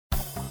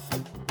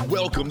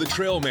Welcome to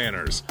Trail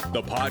Manners,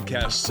 the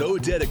podcast so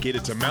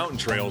dedicated to mountain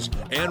trails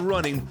and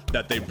running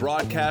that they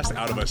broadcast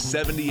out of a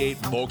 78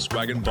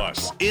 Volkswagen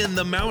bus in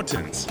the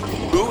mountains.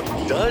 Who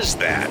does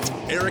that?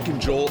 Eric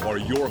and Joel are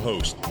your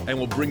hosts and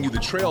will bring you the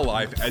trail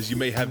life as you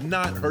may have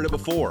not heard it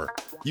before.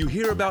 You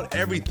hear about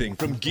everything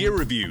from gear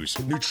reviews,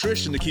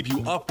 nutrition to keep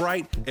you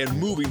upright and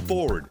moving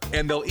forward.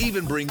 And they'll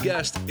even bring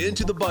guests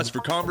into the bus for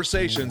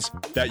conversations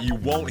that you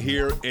won't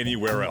hear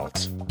anywhere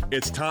else.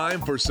 It's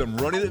time for some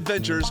running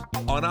adventures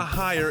on a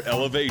higher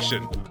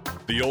elevation.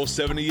 The old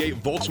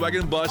 78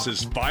 Volkswagen bus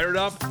is fired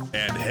up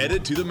and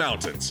headed to the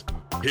mountains.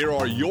 Here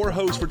are your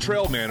hosts for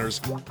Trail Manners,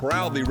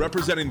 proudly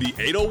representing the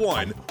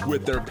 801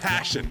 with their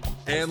passion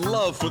and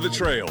love for the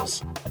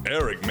trails.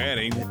 Eric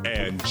Manning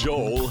and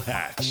Joel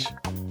Hatch.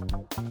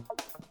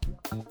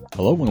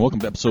 Hello and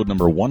welcome to episode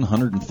number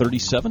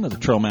 137 of the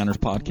Trail Manners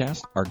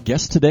podcast. Our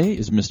guest today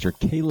is Mr.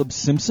 Caleb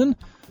Simpson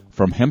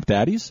from Hemp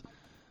Daddies.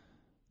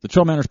 The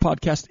Trail Manners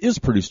podcast is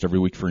produced every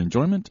week for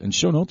enjoyment, and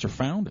show notes are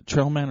found at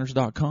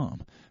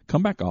trailmanners.com.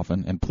 Come back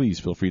often, and please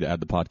feel free to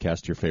add the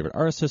podcast to your favorite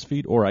RSS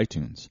feed or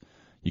iTunes.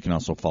 You can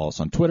also follow us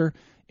on Twitter,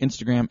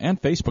 Instagram,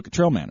 and Facebook at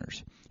Trail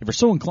Manners. If you're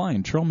so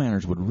inclined, Trail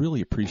Manners would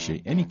really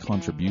appreciate any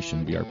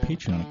contribution via our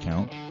Patreon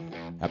account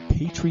at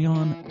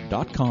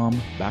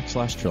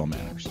patreon.com/Trail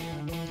Manners.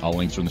 All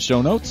links are in the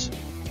show notes.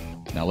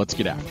 Now let's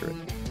get after it.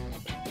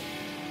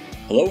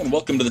 Hello and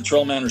welcome to the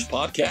Trail Manners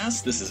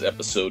podcast. This is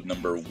episode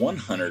number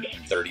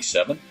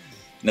 137.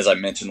 And as I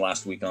mentioned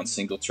last week on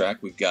Single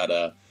Track, we've got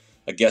a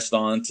guest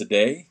on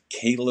today,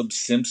 Caleb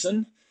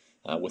Simpson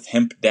with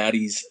Hemp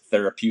Daddies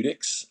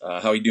Therapeutics.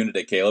 How are you doing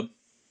today, Caleb?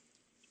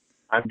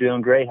 I'm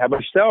doing great. How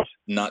about yourself?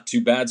 Not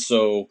too bad.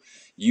 So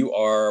you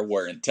are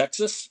where, in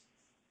Texas?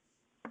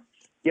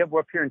 Yep,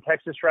 we're up here in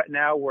Texas right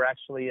now. We're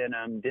actually in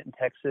Denton,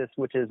 Texas,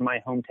 which is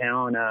my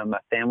hometown. My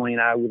family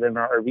and I, we live in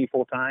our RV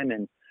full time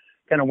and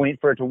kind of waiting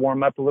for it to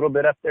warm up a little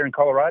bit up there in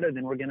Colorado.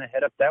 Then we're going to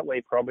head up that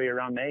way probably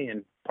around May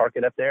and park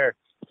it up there.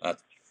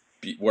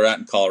 We're out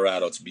in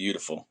Colorado. It's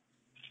beautiful.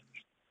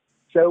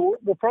 So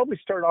we'll probably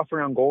start off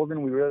around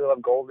Golden. We really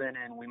love Golden,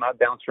 and we might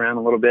bounce around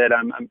a little bit.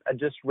 I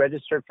just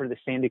registered for the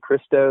Sandy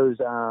Christos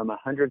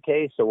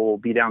 100K, so we'll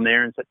be down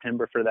there in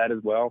September for that as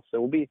well. So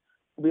we'll be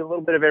a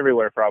little bit of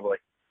everywhere probably.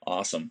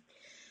 Awesome.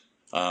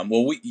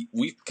 Well,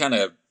 we kind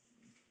of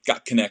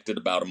got connected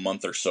about a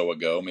month or so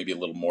ago, maybe a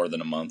little more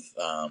than a month,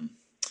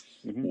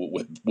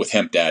 with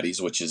Hemp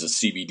Daddies, which is a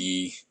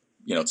CBD.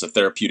 It's a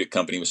therapeutic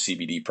company with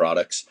CBD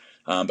products.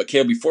 But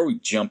Caleb, before we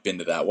jump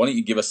into that, why don't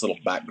you give us a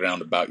little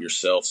background about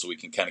yourself so we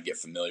can kind of get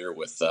familiar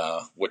with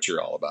what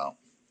you're all about?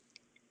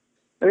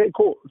 Okay,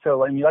 cool. So,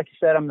 like you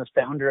said, I'm the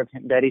founder of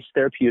Hemp Daddies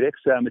Therapeutics.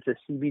 It's a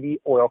CBD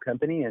oil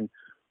company, and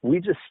we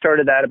just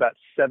started that about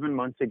 7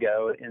 months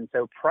ago. And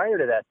so prior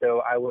to that,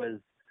 though, I was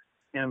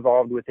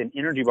involved with an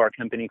energy bar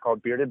company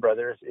called Bearded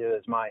Brothers. It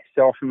was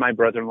myself and my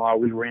brother-in-law.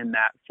 We ran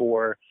that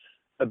for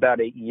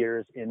about 8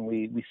 years, and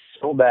we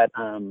sold that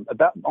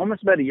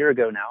almost about a year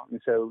ago now.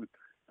 And so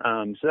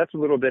that's a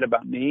little bit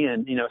about me.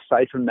 And,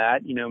 aside from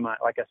that,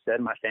 like I said,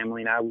 my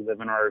family and I, we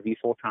live in our RV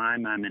full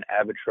time. I'm an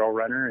avid trail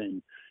runner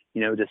and,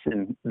 just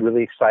am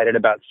really excited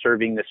about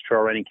serving this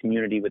trail running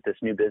community with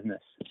this new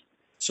business.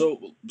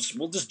 So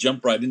we'll just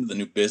jump right into the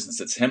new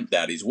business. It's Hemp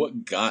Daddies.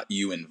 What got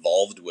you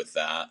involved with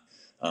that?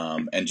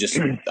 And just,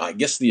 I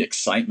guess, the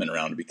excitement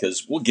around it,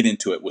 because we'll get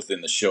into it within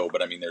the show.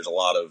 But I mean, there's a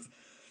lot of,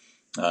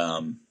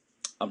 I'm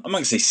not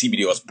going to say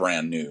CBD oil is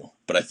brand new,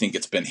 but I think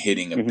it's been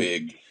hitting a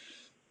big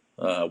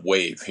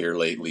wave here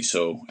lately.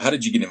 So how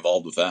did you get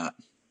involved with that?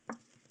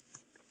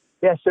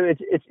 Yeah, so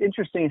it's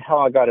interesting how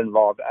I got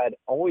involved. I'd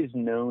always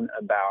known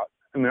about,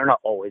 or not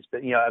always,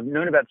 but, I've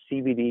known about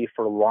CBD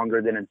for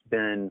longer than it's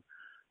been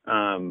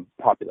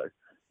popular.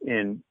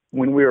 And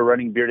when we were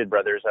running Bearded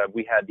Brothers,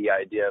 we had the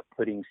idea of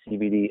putting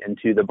CBD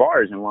into the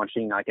bars and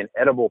launching like an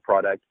edible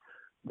product.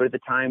 But at the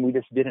time, we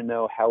just didn't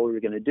know how we were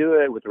going to do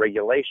it with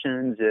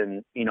regulations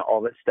and,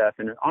 all that stuff.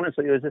 And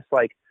honestly, it was just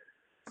like,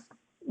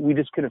 we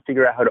just couldn't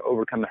figure out how to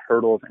overcome the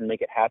hurdles and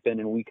make it happen.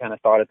 And we kind of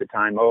thought at the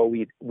time,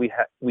 we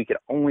could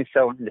only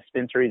sell in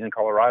dispensaries in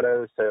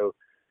Colorado. So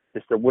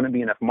there wouldn't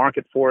be enough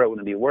market for it. It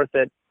wouldn't be worth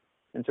it.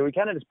 And so we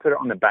kind of just put it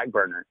on the back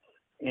burner.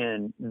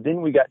 And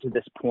then we got to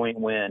this point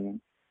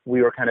when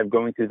we were kind of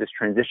going through this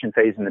transition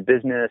phase in the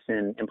business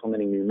and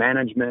implementing new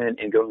management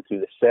and going through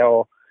the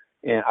sale.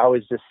 And I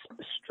was just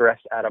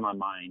stressed out of my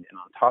mind. And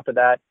on top of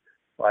that,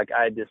 like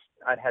I'd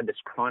had this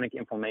chronic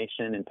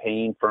inflammation and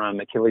pain from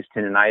Achilles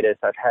tendonitis.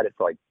 I've had it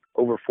for like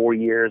over 4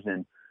 years.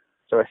 And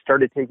so I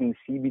started taking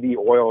CBD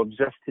oil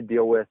just to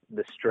deal with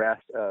the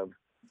stress of,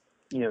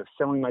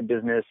 selling my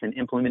business and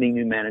implementing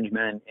new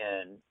management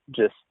and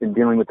just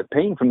dealing with the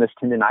pain from this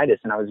tendonitis.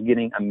 And I was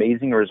getting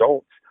amazing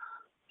results.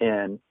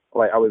 And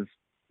like, I was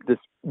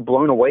just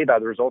blown away by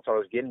the results I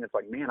was getting. It's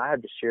like, man, I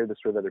have to share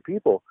this with other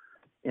people.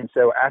 And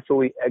so after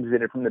we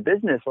exited from the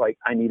business, like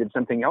I needed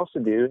something else to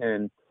do.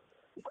 And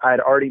I had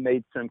already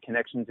made some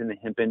connections in the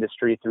hemp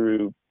industry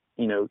through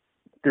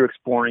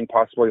exploring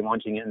possibly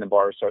launching it in the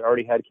bars. So I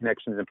already had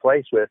connections in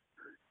place with,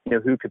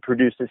 who could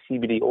produce a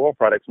CBD oil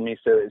product for me.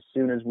 So as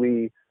soon as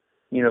we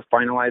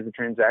finalize the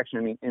transaction.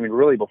 I mean,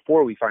 really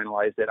before we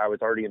finalized it, I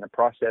was already in the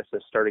process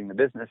of starting the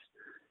business.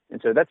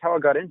 And so that's how I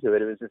got into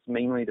it. It was just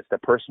mainly just a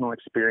personal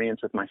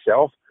experience with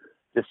myself,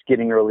 just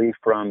getting relief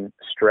from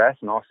stress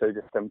and also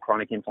just some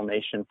chronic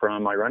inflammation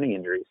from my running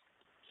injuries.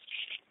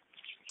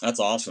 That's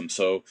awesome.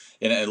 So,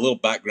 and a little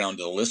background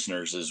to the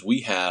listeners is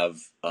we have,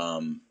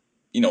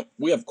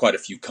 we have quite a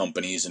few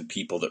companies and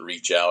people that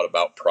reach out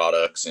about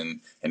products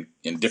and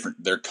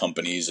different, their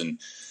companies. And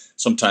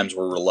sometimes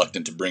we're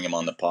reluctant to bring them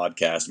on the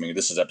podcast. I mean,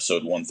 this is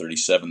episode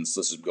 137.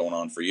 So this is going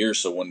on for years.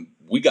 So when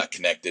we got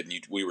connected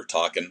and we were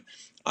talking,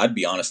 I'd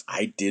be honest,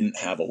 I didn't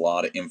have a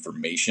lot of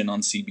information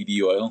on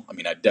CBD oil. I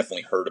mean, I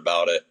definitely heard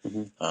about it.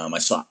 I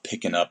saw it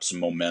picking up some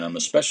momentum,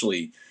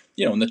 especially,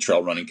 in the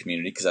trail running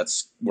community, because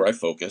that's where I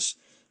focus.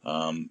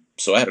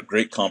 So I had a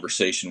great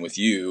conversation with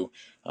you.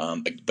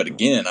 But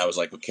again, I was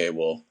like, okay,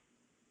 well,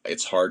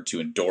 it's hard to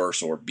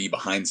endorse or be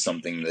behind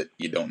something that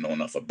you don't know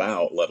enough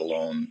about, let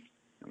alone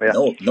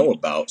know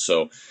about.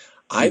 So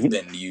I've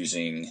been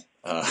using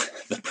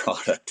the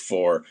product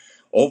for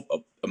a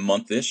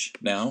month-ish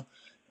now.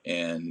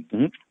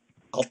 And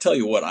I'll tell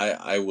you what,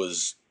 I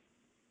was,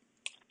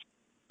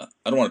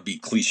 I don't want to be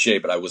cliche,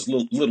 but I was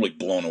literally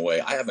blown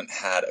away. I haven't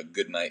had a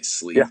good night's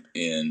sleep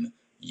in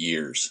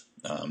years.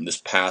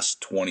 This past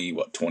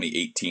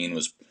 2018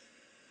 was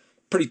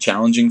pretty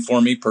challenging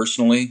for me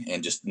personally,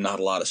 and just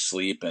not a lot of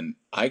sleep. And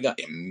I got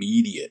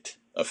immediate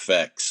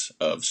effects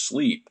of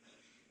sleep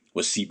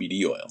with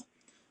CBD oil.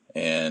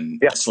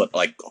 And I slept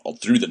like all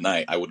through the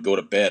night. I would go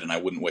to bed and I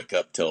wouldn't wake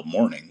up till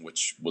morning,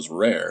 which was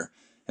rare.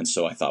 And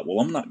so I thought, well,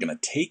 I'm not going to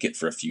take it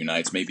for a few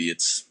nights. Maybe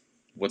it's,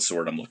 what's the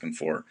word I'm looking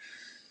for?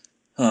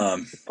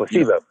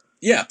 Placebo.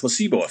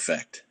 Placebo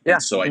effect. Yeah.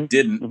 And so I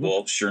didn't.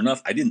 Well, sure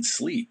enough, I didn't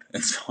sleep.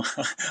 And so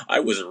I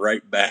was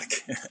right back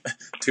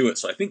to it.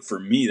 So I think for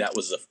me, that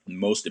was the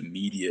most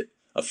immediate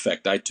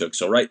effect I took.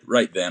 So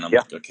right then, I'm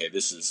like, okay,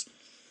 there's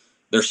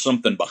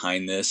something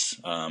behind this.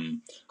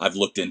 I've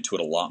looked into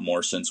it a lot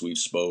more since we've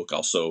spoke.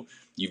 Also,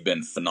 you've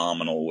been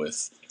phenomenal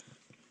with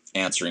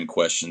answering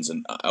questions.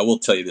 And I will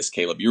tell you this,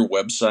 Caleb, your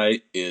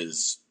website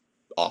is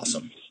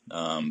awesome.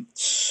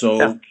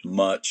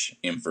 Much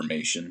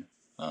information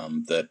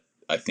that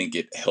I think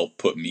it helped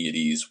put me at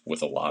ease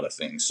with a lot of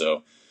things.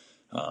 So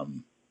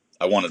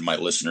I wanted my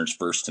listeners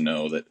first to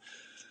know that,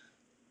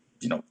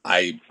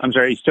 I'm sorry,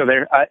 are you still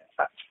there?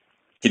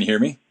 Can you hear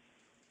me?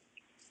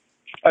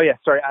 Oh, yeah,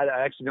 sorry.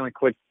 I accidentally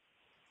clicked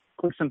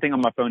something on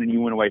my phone and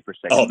you went away for a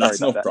second. Oh,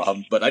 that's no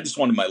problem. But I just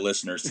wanted my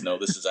listeners to know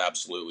this is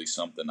absolutely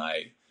something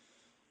I'm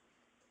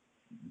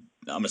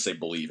going to say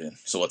believe in.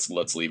 So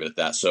let's leave it at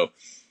that. So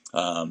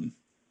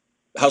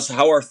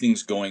how are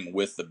things going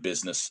with the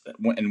business,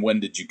 and when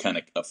did you kind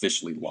of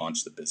officially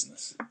launch the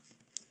business?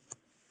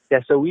 Yeah,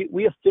 so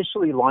we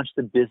officially launched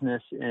the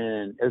business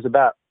it was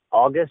about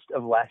August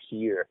of last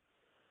year.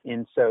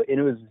 And so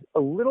it was a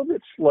little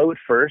bit slow at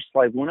first.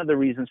 Like, one of the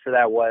reasons for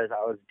that was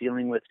I was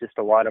dealing with just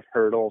a lot of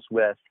hurdles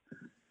with,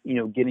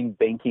 getting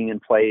banking in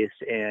place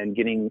and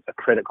getting a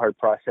credit card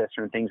processor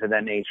and things of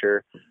that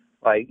nature.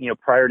 Like,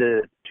 prior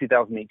to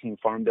 2018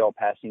 Farm Bill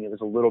passing, it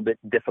was a little bit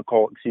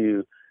difficult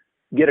to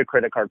get a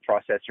credit card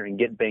processor and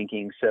get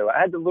banking. So I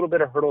had a little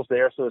bit of hurdles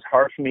there. So it was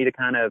hard for me to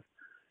kind of,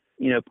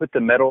 put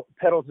the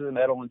pedal to the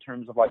metal in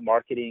terms of like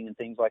marketing and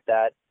things like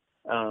that.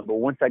 But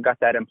once I got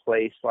that in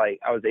place, like,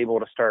 I was able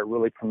to start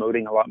really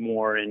promoting a lot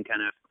more and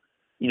kind of,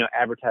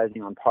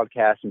 advertising on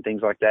podcasts and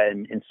things like that.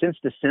 And since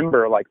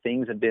December, like,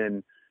 things have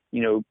been,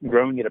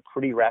 growing at a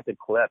pretty rapid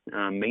clip,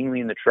 mainly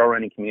in the trail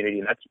running community.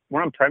 And that's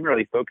where I'm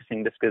primarily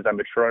focusing, just because I'm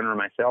a trail runner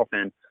myself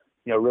and,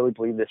 really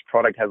believe this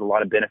product has a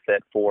lot of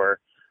benefit for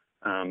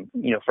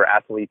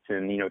athletes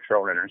and,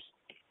 trail runners.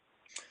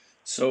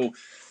 So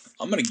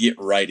I'm going to get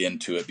right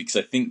into it, because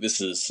I think this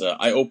is,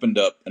 I opened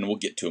up, and we'll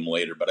get to them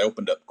later, but I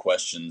opened up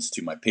questions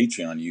to my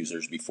Patreon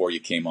users before you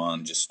came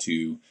on, just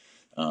to,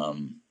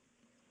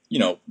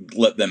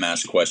 let them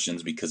ask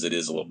questions, because it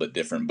is a little bit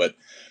different. But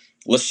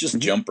let's just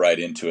jump right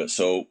into it.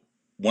 So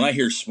when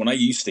I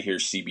used to hear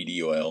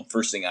CBD oil,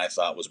 first thing I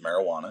thought was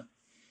marijuana.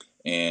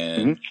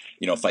 And,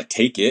 if I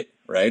take it,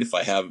 right, if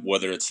I have,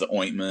 whether it's the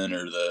ointment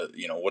or the,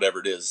 whatever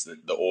it is,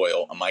 the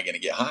oil, am I going to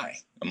get high?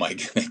 Am I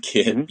going to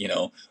get,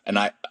 and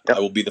I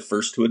will be the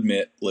first to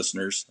admit,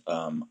 listeners,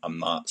 I'm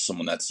not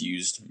someone that's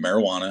used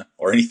marijuana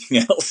or anything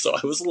else. So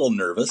I was a little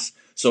nervous.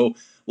 So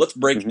let's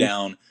break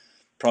down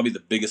probably the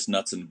biggest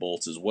nuts and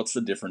bolts is, what's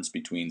the difference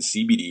between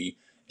CBD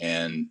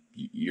and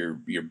your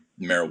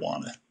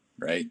marijuana,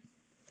 right?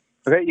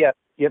 Okay. Yeah.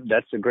 Yep.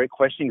 That's a great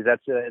question, because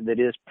that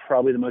is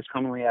probably the most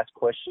commonly asked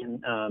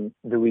question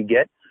that we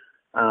get.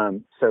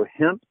 So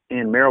hemp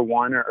and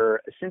marijuana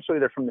are essentially,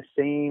 they're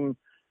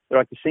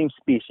like the same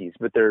species,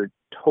 but they're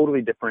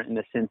totally different in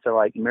the sense that,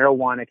 like,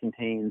 marijuana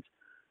contains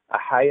a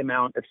high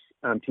amount of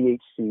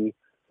THC,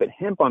 but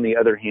hemp, on the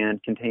other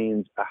hand,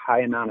 contains a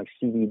high amount of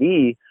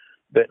CBD,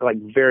 but like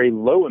very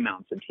low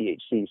amounts of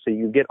THC. So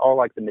you get all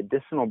like the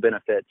medicinal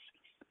benefits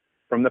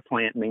from the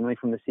plant, mainly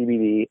from the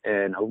CBD,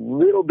 and a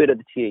little bit of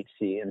the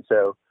THC. And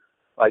so,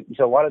 like,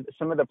 so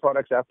some of the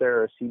products out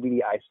there are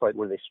CBD isolate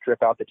where they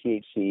strip out the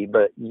THC,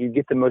 but you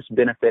get the most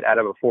benefit out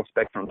of a full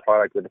spectrum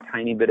product with a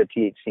tiny bit of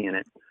THC in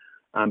it.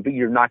 But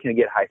you're not going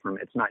to get high from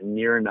it. It's not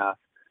near enough.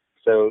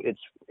 So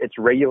it's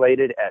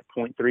regulated at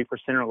 0.3%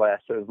 or less.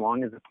 So as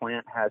long as the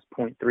plant has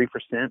 0.3%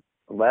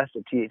 less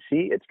of THC,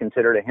 it's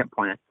considered a hemp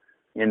plant,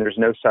 and there's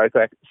no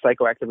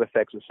psychoactive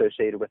effects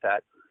associated with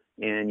that.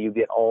 And you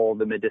get all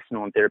the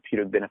medicinal and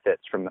therapeutic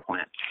benefits from the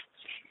plant.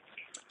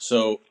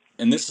 So,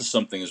 and this is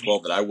something as well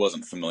that I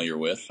wasn't familiar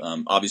with.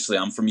 Obviously,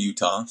 I'm from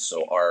Utah,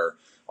 so our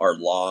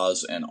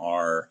laws and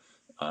our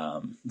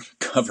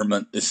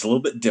government is a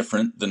little bit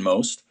different than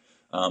most.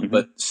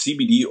 But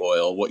CBD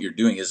oil, what you're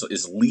doing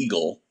is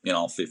legal in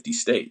all 50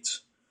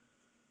 states.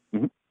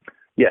 Mm-hmm.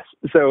 Yes.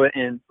 So,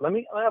 and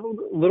I have a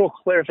little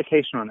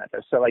clarification on that,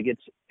 though. So, like,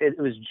 it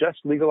was just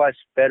legalized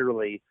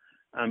federally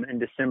in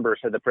December.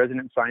 So the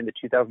president signed the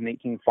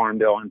 2018 Farm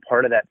Bill, and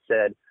part of that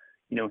said,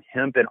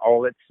 hemp and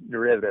all its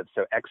derivatives,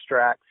 so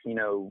extracts,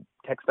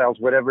 textiles,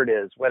 whatever it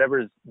is, whatever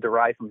is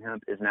derived from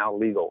hemp is now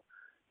legal.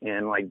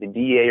 And like the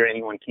DEA or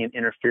anyone can't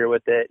interfere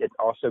with it. It's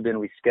also been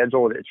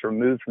rescheduled. It's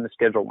removed from the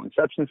Schedule I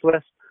substance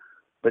list.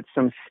 But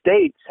some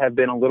states have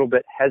been a little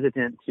bit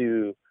hesitant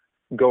to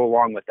go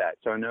along with that.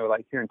 So I know,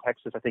 like here in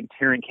Texas, I think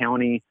Tarrant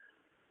County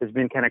has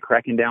been kind of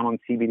cracking down on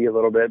CBD a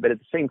little bit. But at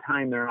the same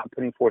time, they're not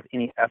putting forth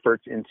any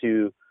efforts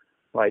into,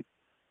 like,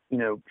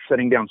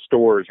 shutting down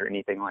stores or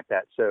anything like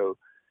that. So,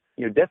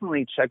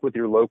 definitely check with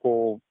your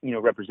local,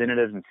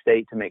 representatives and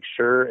state to make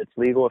sure it's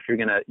legal if you're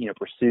going to,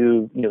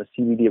 pursue,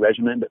 a CBD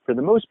regimen. But for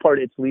the most part,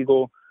 it's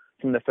legal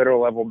from the federal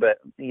level. But,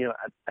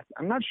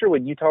 I'm not sure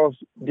what Utah's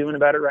doing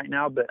about it right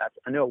now, but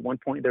I know at one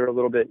point they were a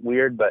little bit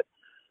weird, but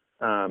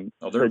so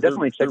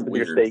definitely check with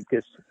your state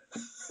because,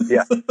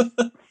 yeah.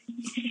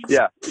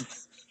 Yeah.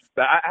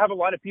 But I have a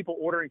lot of people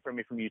ordering from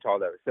me from Utah,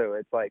 though. So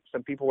it's like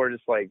some people are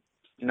just like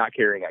not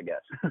caring, I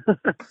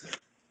guess.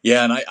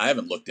 Yeah, and I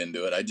haven't looked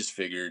into it. I just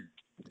figured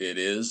it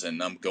is,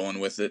 and I'm going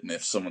with it. And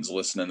if someone's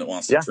listening that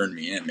wants to turn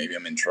me in, maybe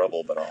I'm in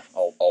trouble, but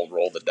I'll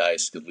roll the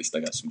dice. 'Cause at least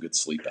I got some good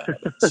sleep out of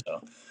it.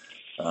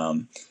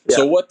 So,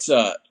 so what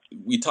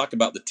we talk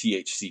about the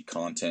THC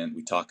content.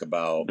 We talk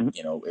about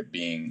it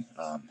being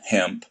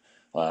hemp,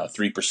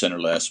 3%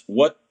 or less.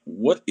 What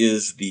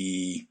is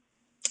the?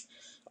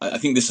 I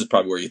think this is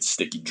probably where you get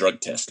sticky drug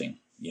testing.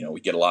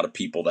 We get a lot of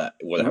people that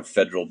whether have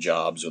federal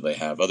jobs or they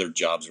have other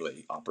jobs where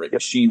they operate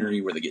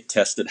machinery where they get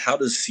tested. How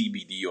does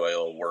CBD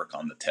oil work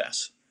on the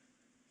test?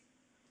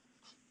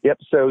 Yep.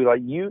 So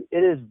it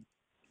is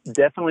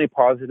definitely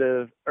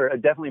positive or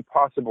definitely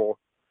possible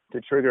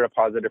to trigger a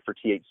positive for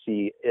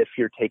THC if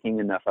you're taking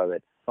enough of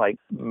it. Like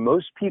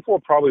most people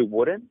probably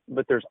wouldn't,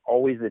 but there's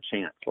always a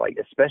chance. Like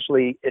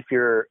especially if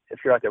you're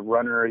like a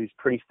runner who's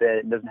pretty fit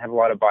and doesn't have a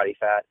lot of body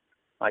fat,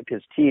 like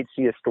because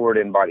THC is stored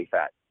in body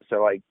fat.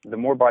 So like the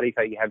more body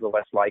fat you have, the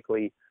less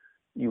likely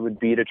you would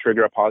be to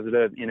trigger a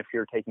positive. And if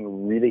you're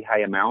taking really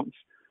high amounts,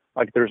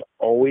 like there's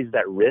always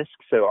that risk.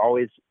 So I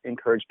always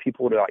encourage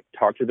people to like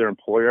talk to their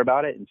employer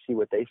about it and see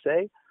what they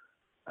say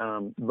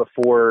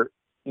before,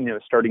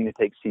 starting to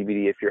take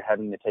CBD if you're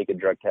having to take a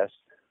drug test.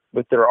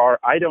 But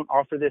I don't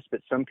offer this,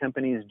 but some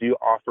companies do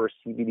offer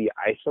CBD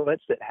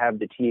isolates that have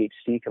the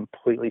THC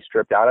completely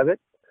stripped out of it.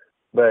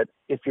 But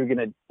even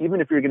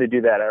if you're gonna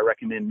do that, I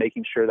recommend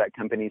making sure that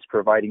company's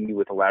providing you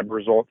with lab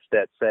results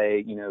that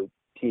say,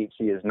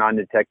 THC is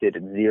non-detected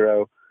at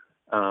 0,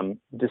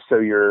 just so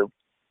you're,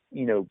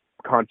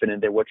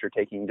 confident that what you're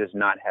taking does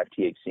not have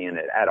THC in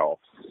it at all.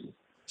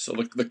 So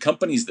the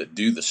companies that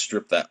do the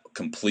strip that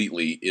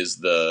completely, is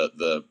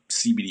the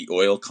CBD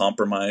oil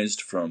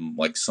compromised from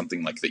like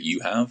something like that you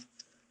have?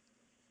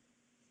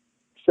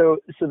 So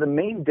the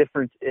main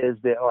difference is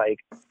that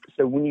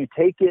so when you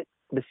take it,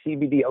 the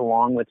CBD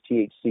along with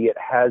THC, it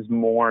has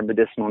more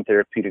medicinal and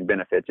therapeutic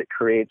benefits. It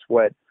creates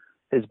what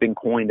has been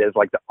coined as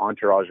like the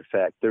entourage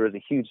effect. There was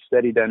a huge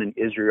study done in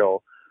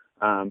Israel.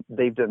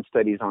 They've done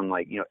studies on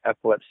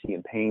epilepsy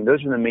and pain.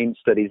 Those are the main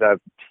studies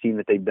I've seen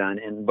that they've done.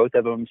 And both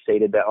of them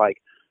stated that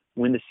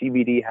when the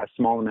CBD has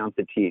small amounts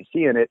of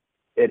THC in it,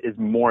 it is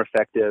more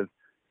effective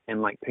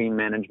in pain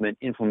management,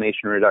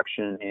 inflammation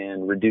reduction,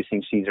 and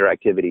reducing seizure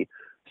activity.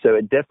 So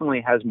it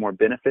definitely has more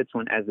benefits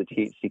when as the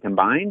THC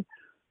combined.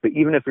 But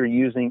even if you're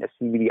using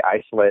a CBD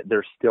isolate,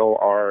 there still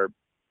are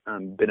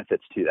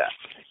benefits to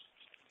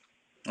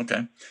that.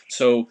 Okay.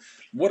 So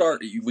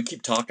we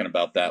keep talking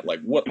about that,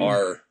 what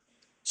are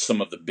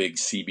some of the big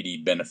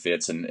CBD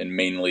benefits and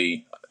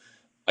mainly,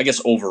 I guess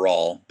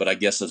overall, but I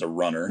guess as a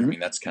runner, I mean,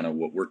 that's kind of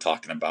what we're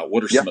talking about.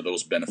 What are some of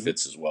those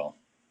benefits as well?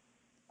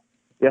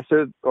 Yeah.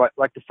 So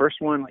like the first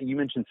one, you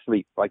mentioned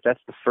sleep.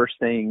 That's the first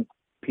thing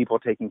people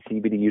taking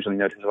CBD usually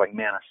notice.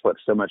 Man, I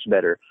slept so much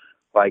better.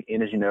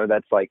 And as you know,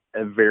 that's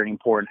a very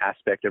important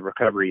aspect of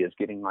recovery is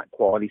getting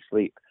quality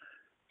sleep.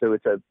 So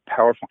it's a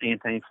powerful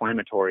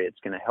anti-inflammatory. It's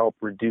going to help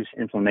reduce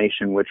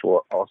inflammation, which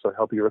will also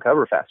help you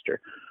recover faster.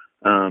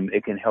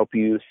 It can help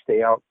you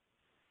stay out,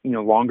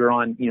 longer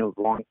on,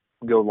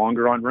 go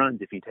longer on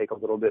runs. If you take a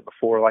little bit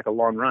before a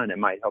long run, it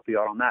might help you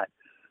out on that.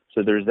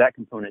 So there's that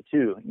component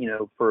too.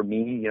 For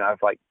me, I have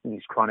like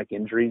these chronic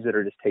injuries that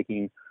are just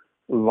taking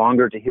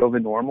longer to heal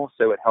than normal.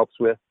 So it helps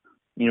with,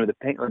 the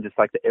pain, or just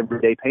like the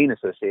everyday pain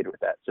associated with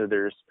that. So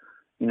there's,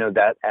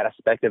 that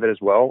aspect of it as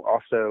well.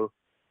 Also,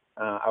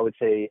 I would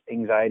say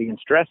anxiety and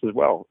stress as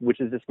well, which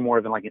is just more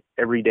of an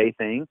everyday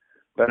thing.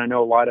 But I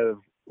know a lot of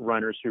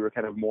runners who are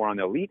kind of more on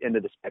the elite end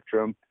of the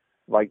spectrum,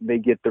 like they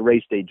get the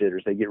race day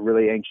jitters. They get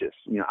really anxious.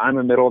 I'm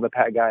a middle of the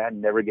pack guy. I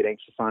never get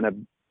anxious on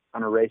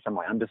a race.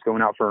 I'm just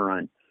going out for a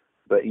run.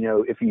 But,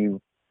 if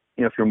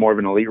you're more of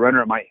an elite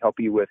runner, it might help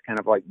you with kind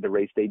of like the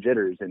race day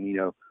jitters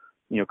and,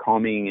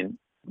 calming and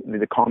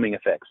the calming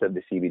effects of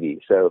the CBD.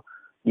 So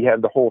you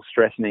have the whole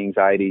stress and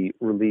anxiety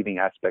relieving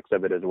aspects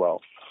of it as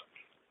well.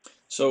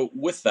 So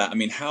with that,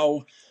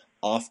 how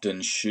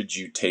often should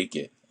you take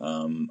it?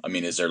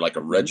 Is there like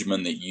a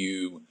regimen that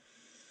you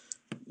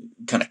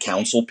kind of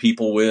counsel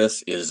people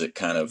with? Is it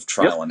kind of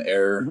trial and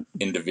error,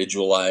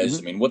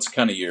 individualized? What's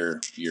kind of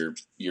your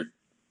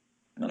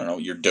I don't know,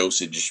 your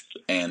dosage,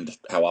 and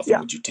how often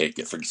would you take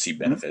it for see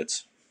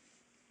benefits?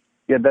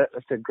 Yeah,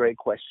 that's a great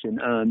question.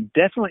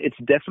 Definitely,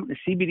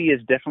 CBD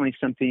is definitely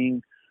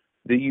something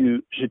that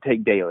you should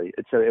take daily.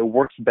 So it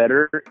works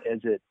better as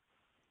it,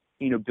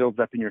 builds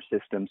up in your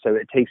system. So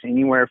it takes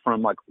anywhere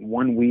from like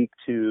 1 week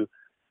to,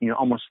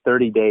 almost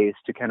 30 days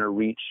to kind of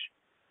reach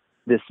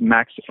this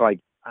max, like,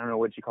 I don't know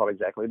what you call it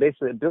exactly.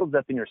 Basically, it builds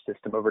up in your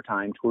system over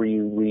time to where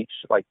you reach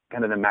like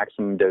kind of the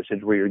maximum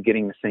dosage where you're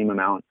getting the same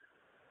amount,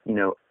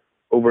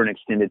 over an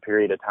extended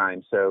period of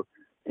time. So,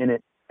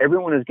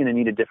 everyone is going to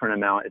need a different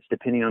amount. It's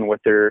depending on what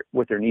they're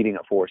needing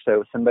it for.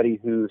 So somebody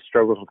who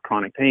struggles with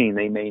chronic pain,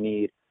 they may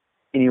need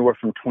anywhere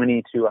from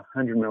 20 to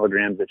 100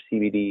 milligrams of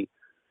CBD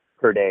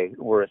per day.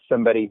 Whereas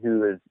somebody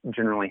who is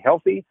generally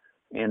healthy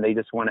and they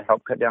just want to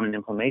help cut down on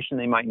inflammation,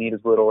 they might need as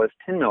little as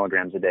 10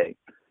 milligrams a day.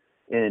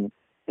 And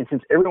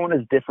since everyone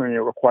is different,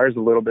 it requires a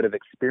little bit of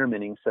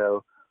experimenting.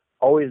 So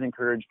always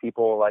encourage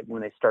people, like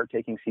when they start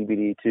taking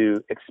CBD,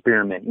 to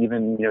experiment,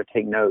 even,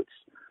 take notes,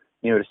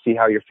 to see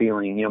how you're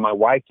feeling. My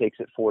wife takes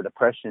it for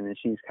depression, and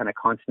she's kind of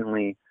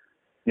constantly,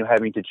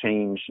 having to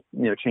change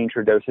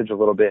her dosage a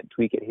little bit,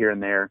 tweak it here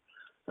and there.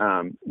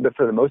 But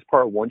for the most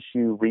part, once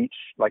you reach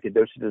like a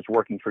dosage that's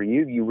working for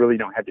you, you really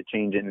don't have to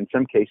change it. And in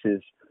some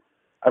cases,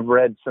 I've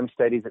read some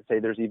studies that say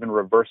there's even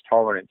reverse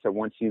tolerance. So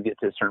once you get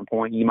to a certain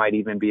point, you might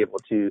even be able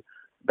to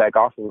back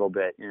off a little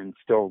bit and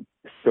still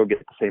get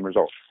the same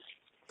results.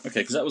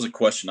 Okay, because that was a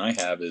question I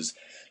have is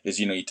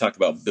you talk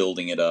about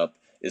building it up.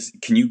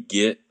 Can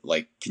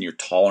your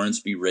tolerance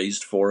be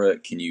raised for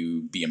it? Can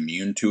you be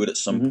immune to it at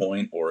some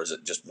point, or is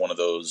it just one of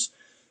those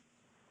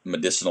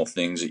medicinal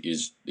things that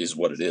is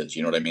what it is?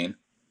 You know what I mean?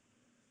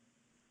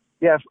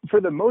 Yeah, for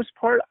the most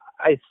part,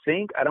 I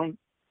think I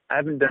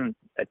haven't done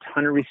a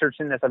ton of research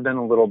in this. I've done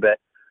a little bit.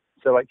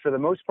 So like for the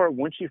most part,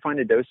 once you find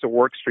a dose that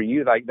works for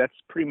you, like that's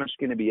pretty much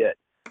going to be it.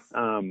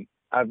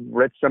 I've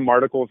read some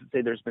articles that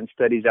say there's been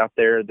studies out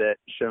there that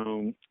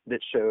show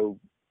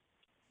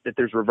that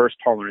there's reverse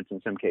tolerance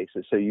in some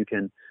cases. So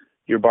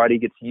your body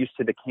gets used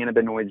to the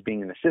cannabinoids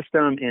being in the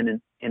system and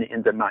it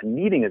ends up not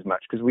needing as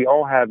much, because we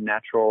all have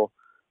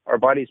our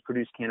bodies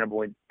produce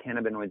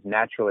cannabinoids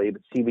naturally,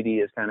 but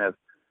CBD is kind of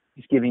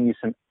just giving you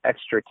some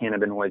extra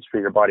cannabinoids for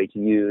your body to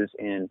use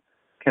and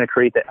kind of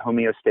create that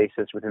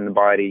homeostasis within the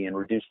body and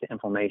reduce the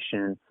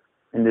inflammation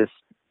and this,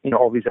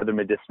 all these other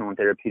medicinal and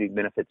therapeutic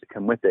benefits that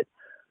come with it.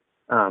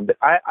 But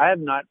I have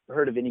not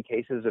heard of any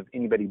cases of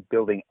anybody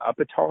building up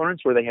a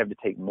tolerance where they have to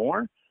take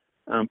more.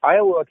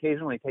 I will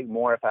occasionally take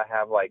more if I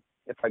have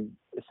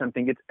if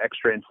something gets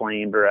extra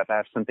inflamed or if I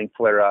have something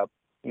flare up,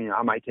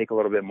 I might take a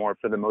little bit more.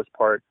 For the most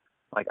part,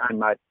 I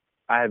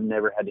have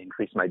never had to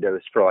increase my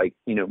dose for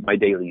my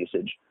daily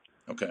usage.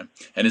 Okay.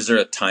 And is there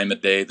a time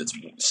of day that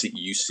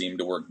you seem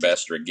to work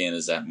best, or again,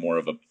 is that more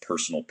of a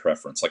personal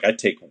preference? Like I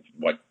take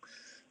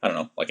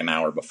an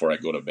hour before I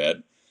go to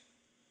bed.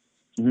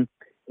 Mm-hmm.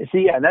 So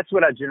yeah, that's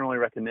what I generally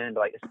recommend,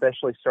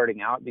 especially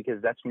starting out,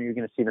 because that's when you're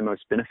going to see the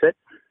most benefit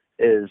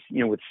is,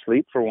 with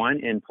sleep for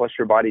one, and plus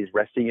your body's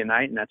resting at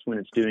night, and that's when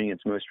it's doing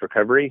its most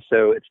recovery.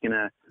 So it's going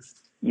to,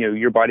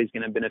 your body's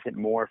going to benefit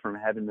more from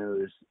having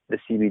the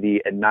CBD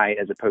at night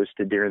as opposed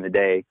to during the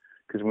day,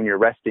 because when you're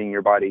resting,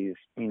 your body's,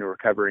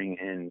 recovering,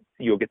 and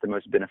you'll get the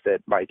most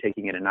benefit by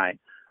taking it at night.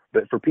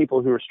 But for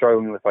people who are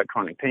struggling with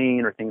chronic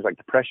pain or things like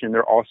depression,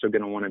 they're also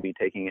going to want to be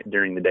taking it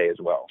during the day as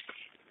well.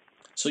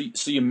 So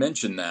you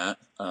mentioned that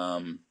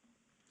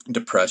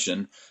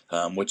depression,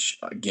 which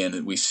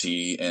again we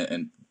see,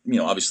 and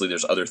obviously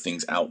there's other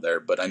things out there,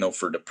 but I know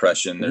for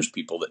depression, there's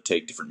people that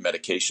take different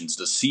medications.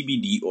 Does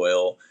CBD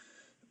oil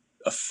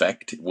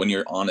affect when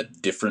you're on a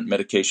different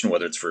medication,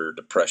 whether it's for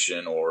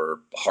depression or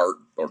heart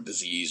or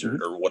disease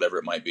or whatever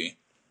it might be?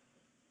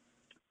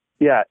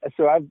 Yeah,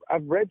 so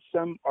I've read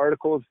some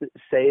articles that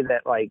say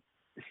that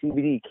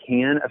CBD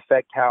can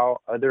affect how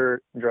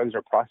other drugs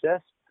are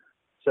processed.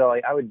 So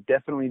I would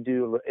definitely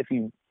if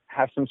you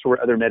have some sort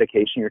of other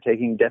medication you're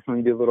taking,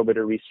 definitely do a little bit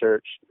of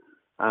research.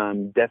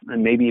 Definitely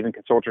maybe even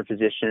consult your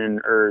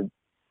physician, or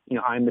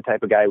I'm the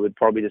type of guy who would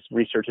probably just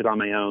research it on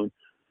my own.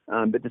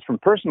 But just from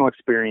personal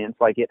experience,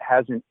 like it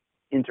hasn't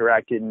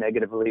interacted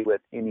negatively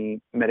with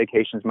any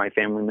medications my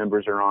family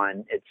members are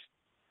on. It's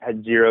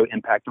had zero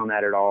impact on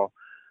that at all.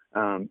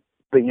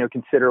 But,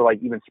 consider like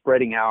even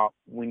spreading out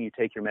when you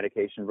take your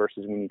medication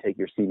versus when you take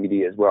your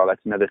CBD as well.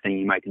 That's another thing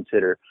you might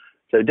consider.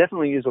 So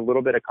definitely use a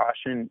little bit of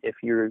caution if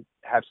you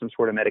have some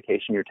sort of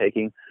medication you're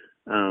taking.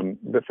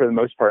 But for the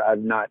most part,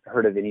 I've not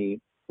heard of any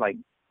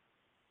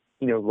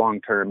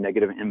long-term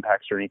negative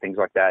impacts or anything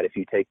like that if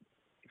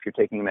you're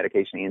taking a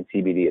medication and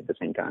CBD at the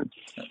same time.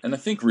 And I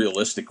think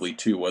realistically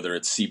too, whether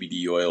it's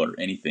CBD oil or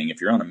anything,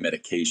 if you're on a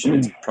medication,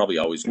 it's probably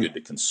always good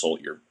to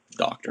consult your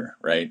doctor,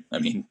 right? I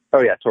mean,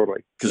 oh yeah,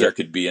 totally. Because there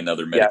could be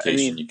another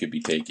medication you could be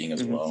taking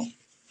as well.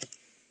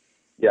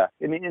 Yeah,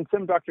 I mean, and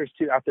some doctors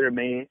too out there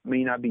may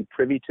not be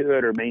privy to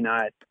it or may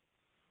not,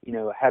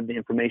 have the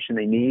information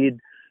they need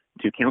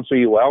to counsel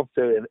you well.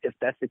 So if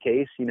that's the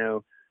case,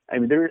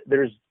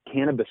 there's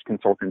cannabis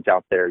consultants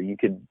out there you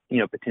could,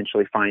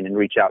 potentially find and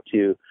reach out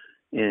to,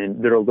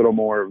 and they're a little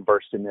more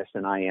versed in this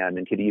than I am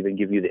and could even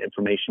give you the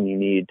information you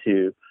need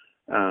to,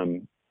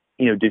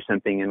 do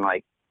something and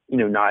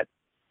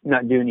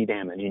not do any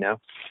damage,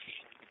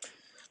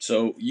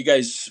 So you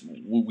guys,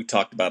 we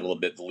talked about a little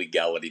bit the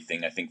legality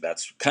thing. I think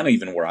that's kind of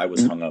even where I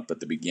was hung up at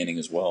the beginning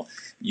as well.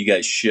 You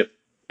guys ship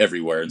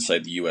everywhere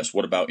inside the U.S.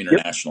 What about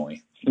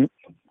internationally?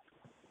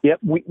 Yep.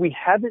 We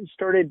haven't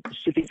started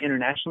shipping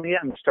internationally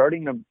yet. I'm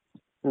starting to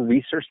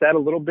research that a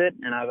little bit,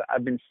 and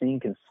I've been seeing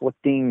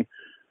conflicting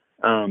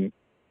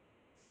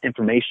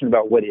information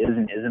about what is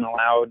and isn't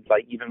allowed.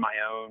 Like even my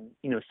own,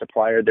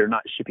 supplier, they're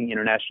not shipping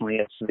internationally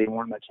yet, so they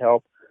weren't much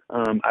help.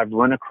 I've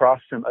run across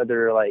some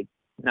other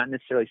not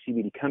necessarily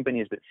CBD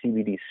companies, but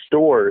CBD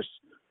stores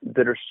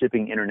that are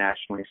shipping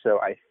internationally. So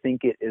I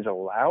think it is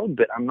allowed,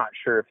 but I'm not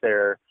sure if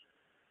they're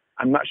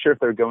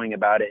going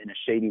about it in a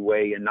shady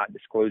way and not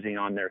disclosing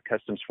on their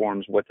customs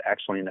forms what's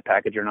actually in the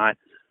package or not.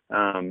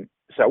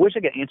 So I wish I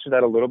could answer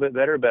that a little bit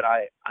better, but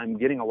I'm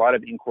getting a lot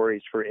of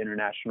inquiries for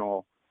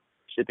international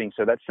shipping.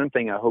 So that's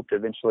something I hope to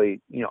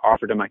eventually,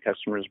 offer to my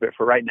customers. But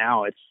for right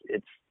now, it's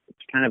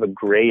kind of a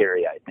gray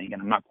area, I think,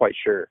 and I'm not quite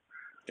sure.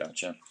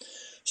 Gotcha.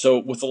 So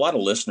with a lot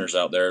of listeners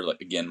out there,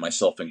 like again,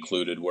 myself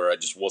included, where I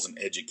just wasn't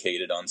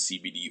educated on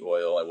CBD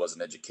oil, I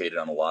wasn't educated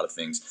on a lot of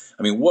things.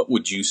 I mean, what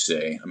would you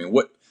say? I mean,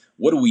 what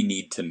do we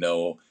need to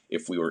know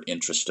if we were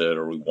interested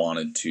or we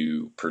wanted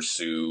to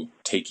pursue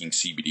taking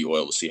CBD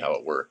oil to see how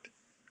it worked?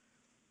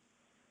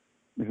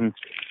 Mm-hmm.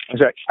 I'm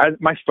sorry,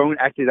 my phone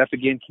acted up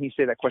again. Can you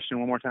say that question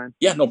one more time?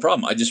 Yeah, no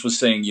problem. I just was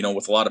saying,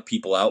 with a lot of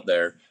people out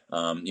there,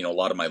 a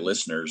lot of my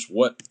listeners,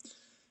 what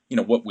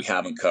we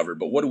haven't covered,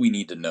 but what do we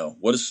need to know?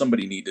 What does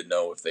somebody need to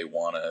know if they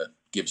want to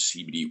give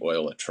CBD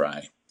oil a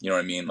try? You know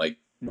what I mean? Like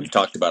we've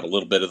talked about a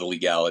little bit of the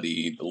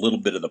legality, a little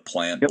bit of the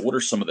plant, but what are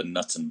some of the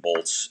nuts and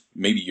bolts,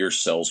 maybe your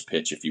sales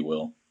pitch, if you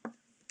will?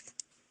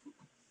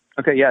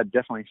 Okay, yeah,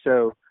 definitely.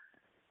 So,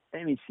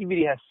 I mean,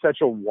 CBD has such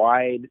a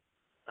wide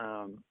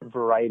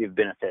variety of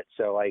benefits.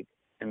 So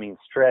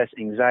stress,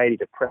 anxiety,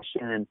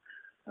 depression,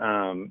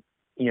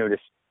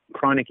 just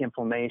chronic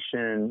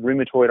inflammation,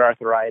 rheumatoid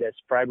arthritis,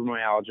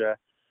 fibromyalgia.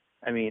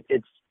 I'm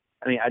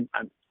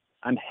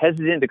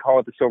hesitant to call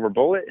it the silver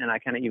bullet, and I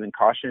kind of even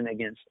caution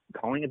against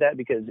calling it that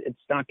because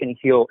it's not going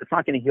to heal. It's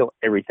not going to heal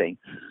everything.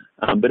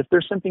 But if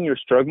there's something you're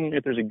struggling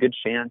with, there's a good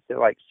chance that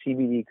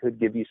CBD could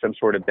give you some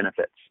sort of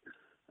benefits.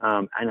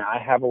 And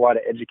I have a lot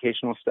of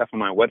educational stuff on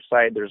my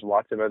website. There's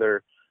lots of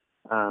other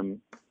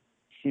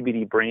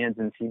CBD brands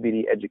and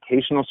CBD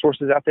educational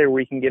sources out there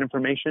where you can get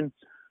information.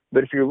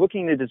 But if you're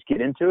looking to just get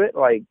into it,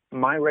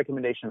 my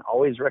recommendation,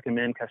 always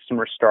recommend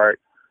customers start,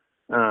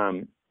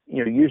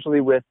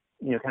 usually with,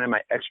 kind of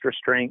my extra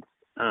strength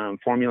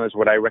formula is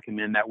what I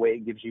recommend. That way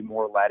it gives you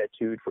more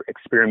latitude for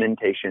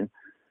experimentation.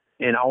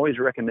 And I always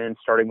recommend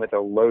starting with a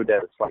low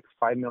dose,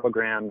 5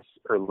 milligrams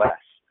or less,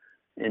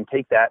 and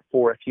take that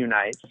for a few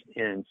nights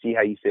and see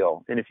how you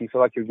feel. And if you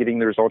feel like you're getting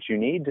the results you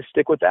need, just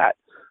stick with that.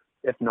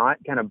 If not,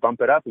 kind of bump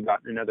it up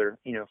about another,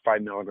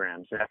 5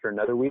 milligrams. And after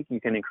another week,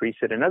 you can increase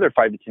it another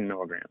 5 to 10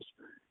 milligrams.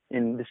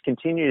 And just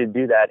continue to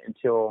do that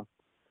until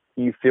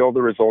you feel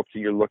the results that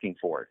you're looking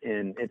for.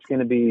 And it's going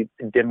to be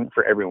different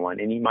for everyone.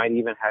 And you might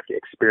even have to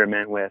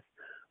experiment with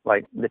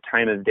the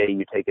time of day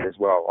you take it as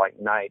well, like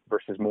night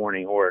versus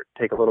morning, or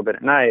take a little bit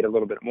at night, a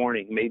little bit at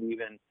morning, maybe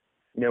even,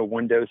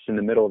 one dose in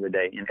the middle of the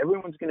day. And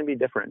everyone's going to be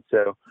different.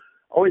 So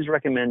always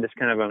recommend this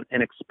kind of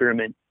an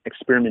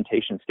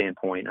experimentation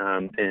standpoint.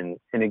 And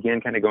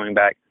again, kind of going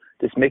back,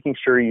 just making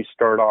sure you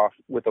start off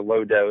with a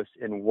low dose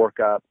and work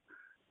up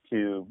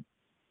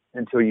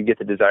until you get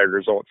the desired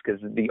results.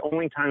 Because the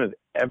only time I've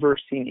ever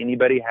seen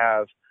anybody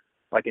have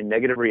a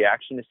negative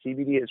reaction to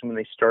CBD is when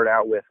they start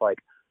out with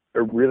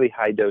a really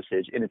high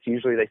dosage, and it's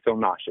usually they feel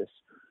nauseous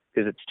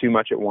because it's too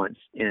much at once.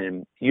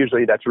 And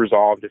usually that's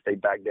resolved if they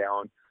back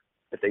down,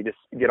 if they just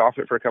get off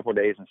it for a couple of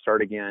days and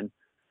start again.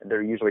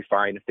 They're usually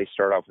fine if they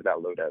start off with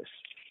that low dose.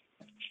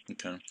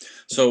 Okay.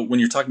 So when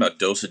you're talking about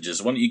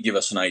dosages, why don't you give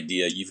us an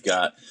idea? You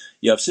have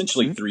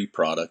essentially three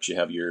products. You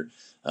have your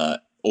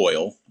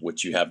oil,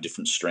 which you have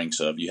different strengths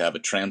of. You have a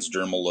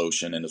transdermal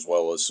lotion and as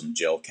well as some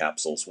gel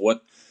capsules.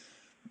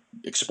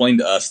 Explain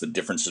to us the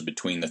differences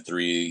between the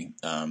three,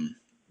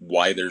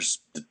 why there's,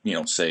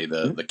 say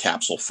the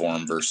capsule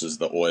form versus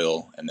the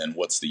oil, and then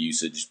what's the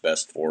usage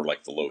best for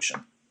like the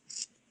lotion.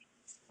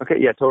 Okay,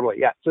 yeah, totally.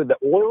 Yeah, so the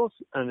oils,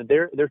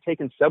 they're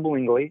taken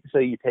sublingually. So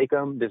you take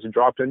them, just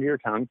dropped under your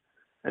tongue.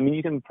 I mean,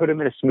 you can put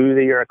them in a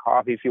smoothie or a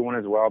coffee if you want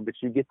as well, but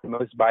you get the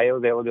most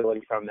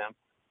bioavailability from them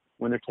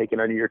when they're taken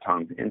under your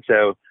tongue.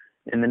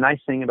 And the nice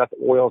thing about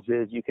the oils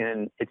is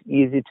it's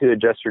easy to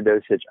adjust your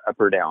dosage up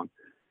or down.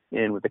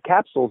 And with the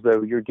capsules,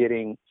 though,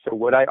 so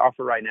what I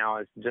offer right now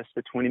is just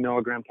the 20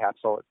 milligram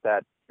capsule.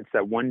 It's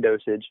that one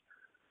dosage.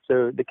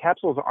 So the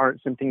capsules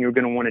aren't something you're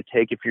going to want to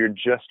take if you're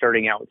just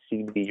starting out with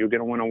CBD. You're going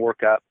to want to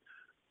work up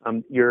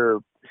your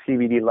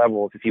CBD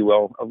levels, if you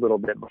will, a little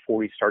bit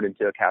before you start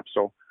into a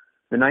capsule.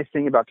 The nice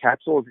thing about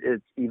capsules is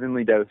it's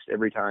evenly dosed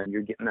every time.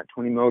 You're getting that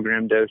 20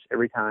 milligram dose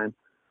every time.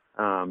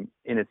 And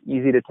it's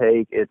easy to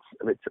take. It's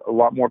a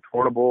lot more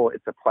portable.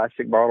 It's a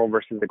plastic bottle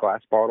versus a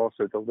glass bottle,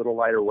 so it's a little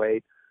lighter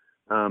weight.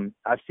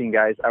 I've seen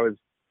guys, I was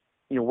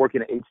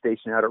working at aid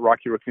station out at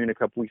Rocky Raccoon a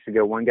couple weeks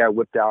ago. One guy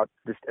whipped out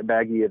just a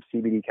baggie of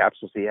CBD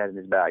capsules he had in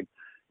his bag.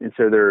 And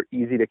so they're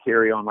easy to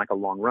carry on like a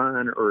long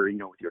run or, if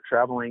you're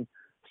traveling.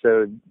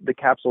 So the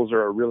capsules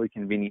are a really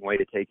convenient way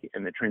to take it.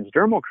 And the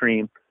transdermal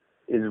cream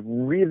is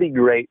really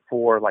great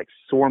for like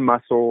sore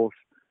muscles,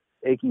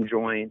 achy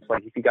joints,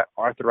 like if you got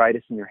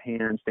arthritis in your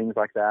hands, things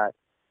like that.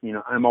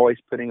 I'm always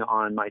putting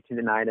on my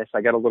tendonitis.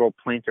 I got a little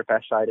plantar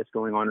fasciitis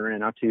going on right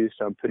now too,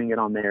 so I'm putting it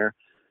on there.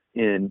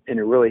 And it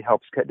really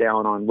helps cut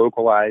down on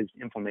localized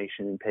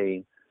inflammation and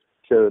pain.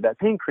 So that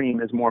pain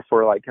cream is more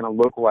for like kind of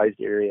localized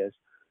areas.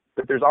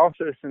 But there's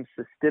also some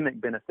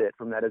systemic benefit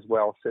from that as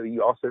well. So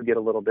you also get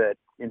a little bit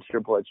into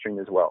your bloodstream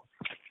as well.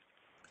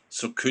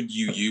 So could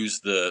you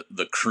use the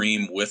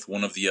cream with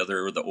one of the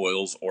other, the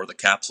oils or the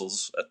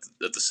capsules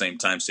at the same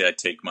time? Say I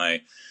take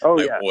my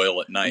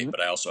oil at night, but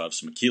I also have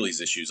some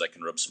Achilles issues. I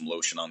can rub some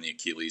lotion on the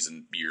Achilles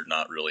and you're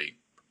not really,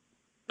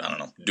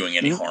 doing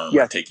any harm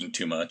or taking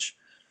too much.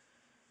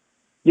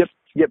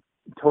 Yep.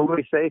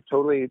 Totally safe.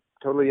 Totally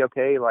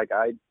okay. Like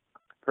I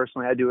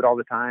do it all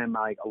the time.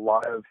 Like a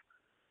lot of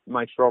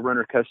my trail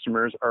runner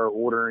customers are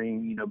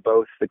ordering,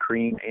 both the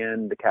cream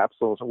and the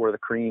capsules or the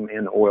cream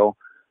and the oil.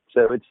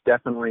 So it's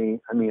definitely,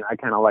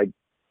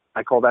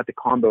 I call that the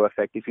combo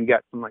effect. If you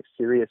got some like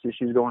serious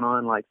issues going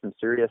on, like some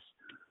serious,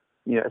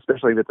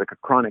 especially if it's like a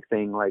chronic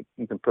thing, like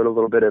you can put a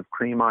little bit of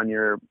cream on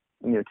your,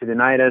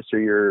 tendonitis or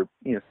your,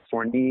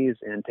 sore knees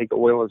and take the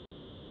oil.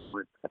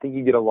 I think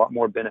you get a lot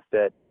more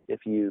benefit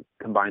if you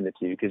combine the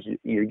two because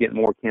you're getting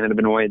more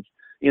cannabinoids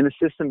in the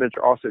system, but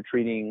you're also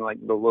treating like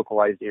the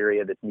localized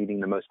area that's needing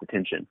the most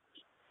attention.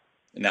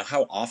 Now,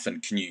 how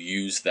often can you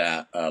use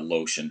that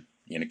lotion?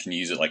 Can you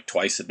use it like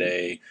twice a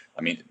day?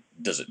 I mean,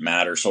 does it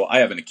matter? So I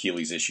have an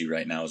Achilles issue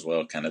right now as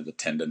well, kind of the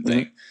tendon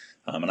thing.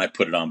 And I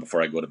put it on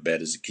before I go to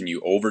bed. Can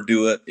you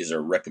overdo it? Is there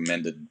a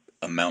recommended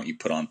amount you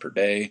put on per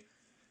day?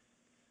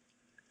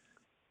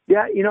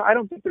 Yeah, I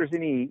don't think there's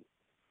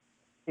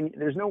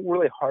there's no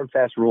really hard,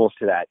 fast rules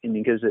to that. And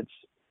because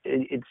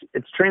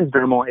it's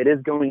transdermal, it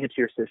is going into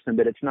your system,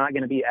 but it's not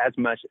going to be as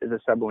much as a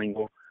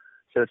sublingual.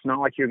 So it's not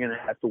like you're going to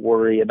have to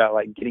worry about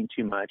like getting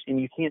too much, and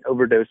you can't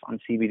overdose on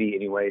CBD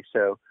anyway.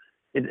 So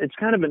it's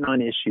kind of a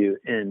non-issue.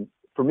 And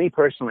for me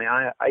personally,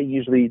 I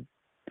usually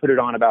put it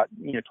on about,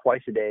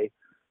 twice a day,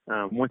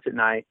 once at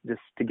night,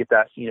 just to get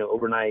that,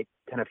 overnight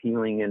kind of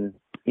healing and,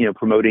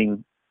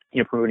 promoting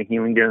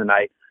healing during the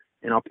night.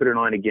 And I'll put it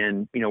on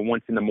again,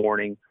 once in the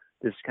morning,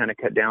 just kind of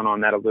cut down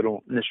on that a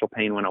little initial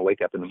pain when I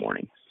wake up in the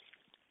morning.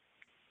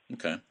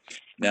 Okay.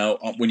 Now,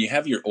 when you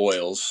have your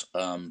oils,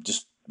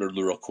 just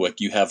real quick,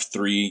 you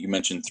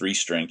mentioned three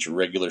strengths: your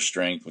regular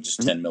strength, which is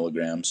 10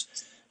 milligrams,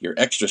 your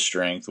extra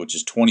strength, which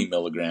is 20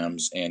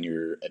 milligrams, and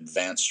your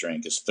advanced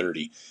strength is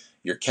 30.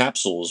 Your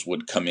capsules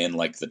would come in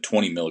like the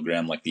 20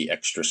 milligram, like the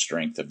extra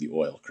strength of the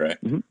oil,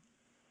 correct? Mm-hmm.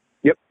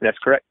 Yep, that's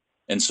correct.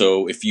 And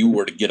so if you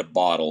were to get a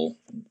bottle,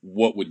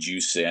 what would you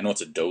say? I know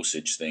it's a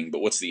dosage thing, but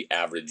what's the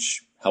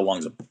average? How long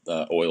is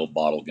a oil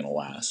bottle going to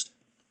last?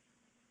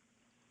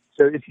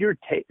 So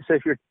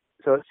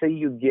let's say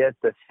you get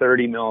the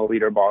 30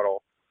 milliliter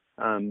bottle,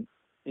 and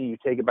you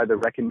take it by the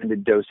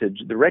recommended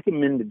dosage. The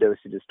recommended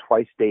dosage is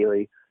twice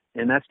daily,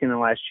 and that's going to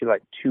last you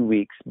like 2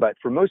 weeks. But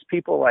for most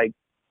people, like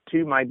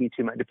 2 might be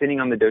too much, depending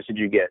on the dosage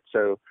you get.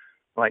 So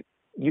like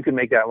you can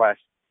make that last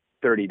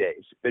 30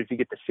 days. But if you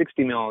get the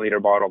 60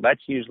 milliliter bottle,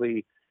 that's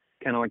usually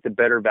kind of like the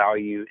better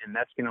value, and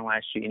that's going to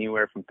last you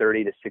anywhere from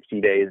 30 to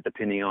 60 days,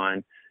 depending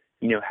on,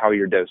 how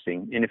you're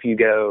dosing. And if you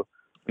go,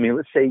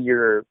 let's say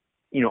you're,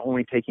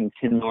 only taking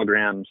 10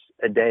 milligrams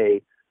a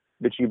day,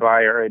 but you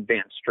buy our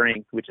advanced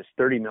strength, which is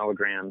 30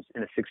 milligrams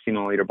in a 60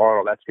 milliliter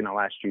bottle, that's going to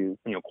last you,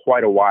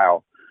 quite a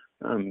while,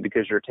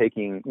 because you're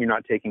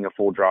not taking a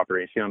full dropper.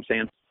 You see what I'm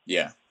saying?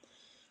 Yeah.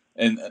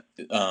 And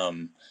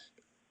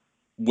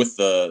with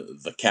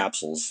the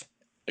capsules,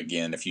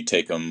 again, if you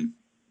take them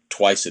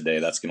twice a day,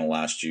 that's going to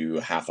last you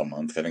half a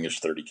month. I think there's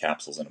 30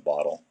 capsules in a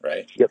bottle,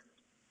 right? Yep.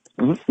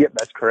 Yep,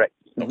 that's correct.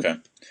 Okay.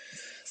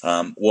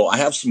 Well, I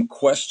have some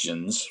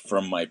questions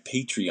from my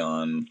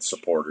Patreon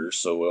supporters.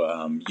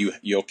 So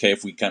you okay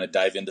if we kind of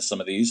dive into some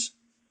of these?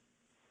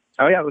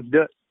 Oh yeah, let's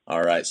do it.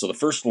 All right. So the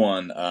first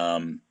one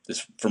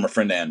is from a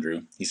friend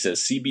Andrew. He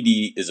says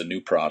CBD is a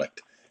new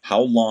product.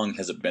 How long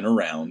has it been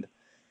around?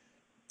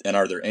 And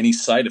are there any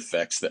side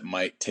effects that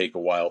might take a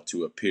while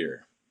to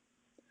appear?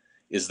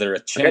 Is there a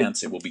Okay.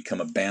 chance it will become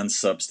a banned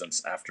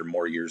substance after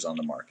more years on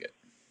the market?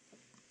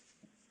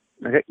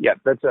 Okay. Yeah,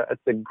 that's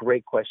a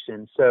great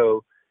question.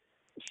 So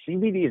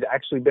CBD has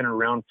actually been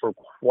around for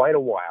quite a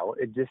while.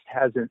 It just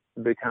hasn't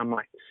become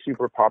like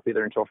super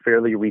popular until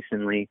fairly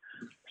recently.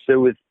 So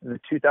with the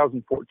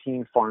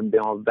 2014 Farm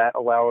Bill, that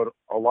allowed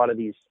a lot of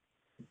these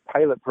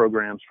pilot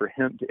programs for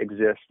hemp to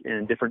exist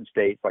in different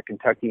states like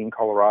Kentucky and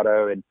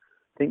Colorado, and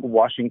I think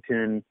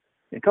Washington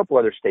and a couple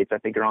other states I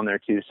think are on there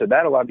too. So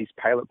that allowed these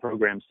pilot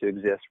programs to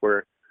exist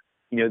where,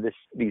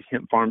 these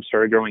hemp farms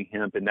started growing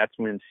hemp, and that's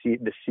when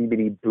the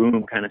CBD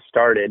boom kind of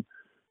started,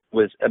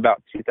 was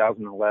about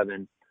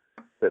 2011.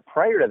 But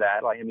prior to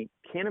that,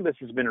 cannabis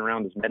has been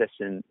around as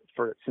medicine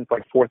since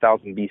like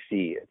 4000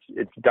 BC.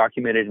 It's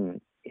documented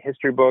in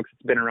history books.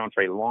 It's been around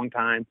for a long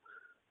time.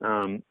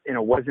 And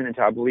it wasn't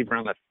until I believe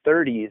around the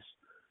 30s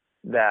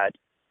that,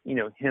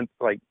 hemp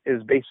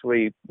is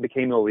basically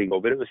became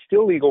illegal, but it was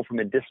still legal for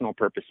medicinal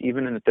purpose,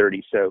 even in the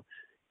 30s. So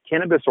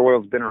cannabis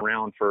oil has been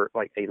around for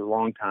like a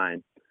long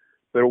time,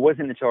 but it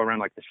wasn't until around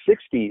like the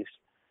 60s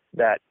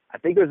that I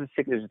think it was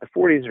the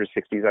 40s or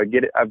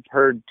 60s. I've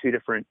heard two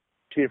different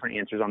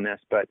answers on this,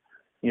 but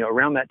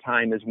around that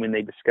time is when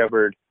they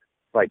discovered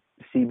like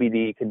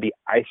CBD could be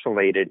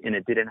isolated and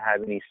it didn't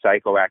have any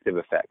psychoactive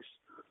effects.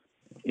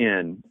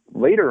 And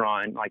later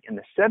on, like in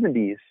the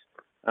 70s,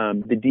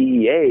 the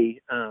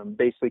DEA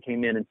basically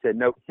came in and said,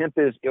 no, hemp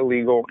is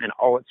illegal in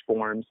all its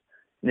forms.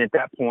 And at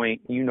that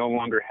point, you no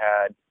longer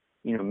had,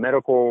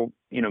 medical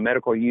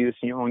use.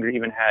 You no longer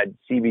even had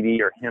CBD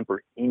or hemp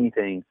or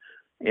anything.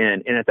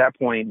 And at that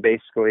point,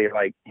 basically,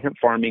 like hemp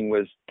farming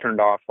was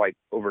turned off like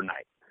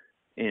overnight.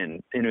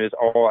 And it was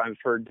all, I've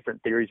heard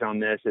different theories on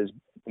this. Is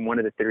one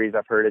of the theories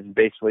I've heard is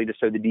basically just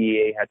so the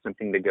DEA had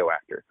something to go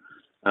after.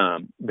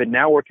 But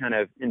now we're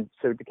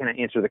so to kind of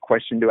answer the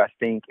question, do I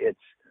think it's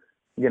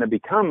going to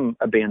become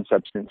a banned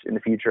substance in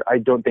the future? I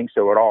don't think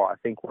so at all. I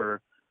think we're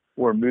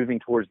moving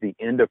towards the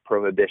end of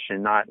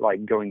prohibition, not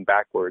like going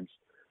backwards.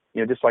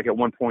 Just like at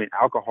one point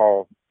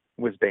alcohol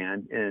was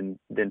banned and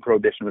then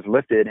prohibition was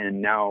lifted,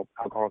 and now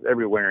alcohol is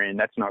everywhere, and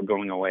that's not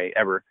going away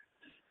ever.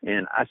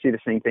 And I see the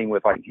same thing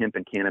with like hemp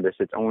and cannabis.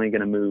 It's only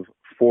going to move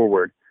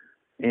forward.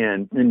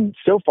 And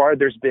so far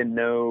there's been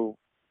no,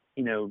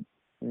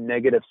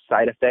 negative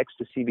side effects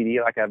to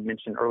CBD. Like I've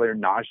mentioned earlier,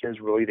 nausea is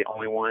really the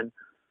only one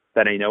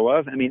that I know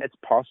of. I mean, it's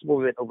possible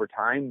that over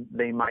time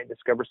they might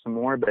discover some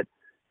more, but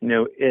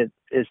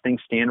as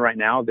things stand right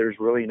now, there's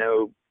really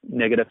no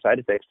negative side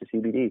effects to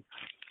CBD.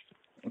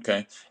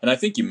 Okay. And I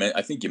think you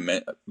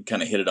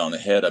kind of hit it on the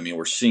head. I mean,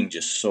 we're seeing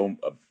just I'm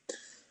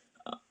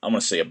going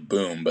to say a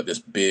boom, but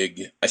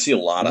I see a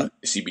lot of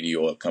CBD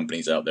oil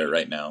companies out there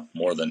right now,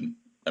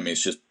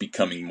 it's just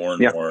becoming more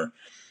and more,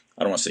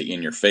 I don't want to say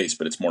in your face,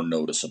 but it's more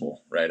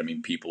noticeable, right? I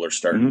mean, people are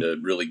starting to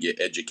really get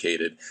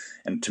educated.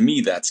 And to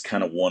me, that's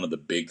kind of one of the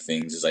big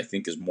things is I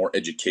think as more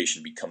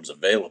education becomes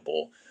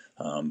available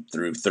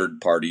through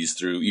third parties,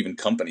 through even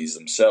companies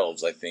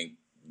themselves, I think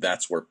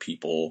that's where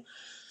people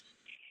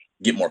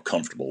get more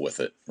comfortable with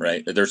it,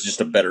 right? There's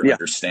just a better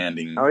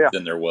understanding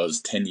than there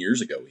was 10 years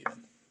ago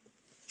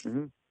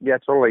even. Yeah,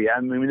 totally. I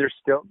mean, there's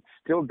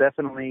still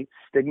definitely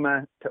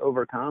stigma to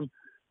overcome,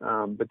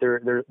 but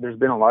there's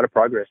been a lot of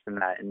progress in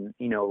that. And,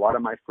 a lot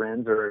of my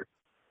friends are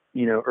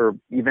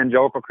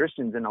evangelical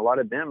Christians, and a lot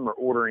of them are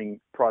ordering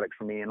products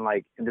from me. And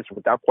just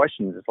without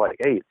questions, it's like,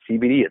 hey, it's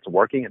CBD, it's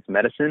working, it's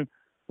medicine.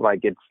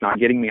 Like, it's not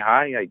getting me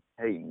high.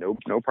 Hey,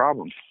 no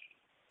problem.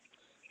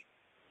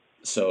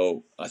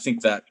 So I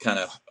think that kind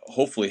of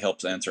hopefully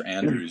helps answer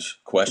Andrew's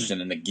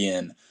question. And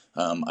again,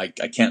 I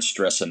can't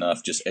stress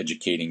enough just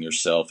educating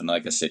yourself. And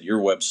like I said, your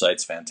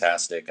website's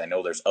fantastic. I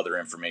know there's other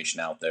information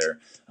out there.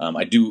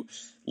 I do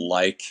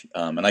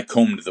and I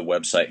combed the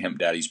website Hemp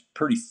Daddies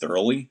pretty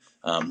thoroughly,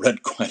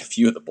 read quite a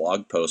few of the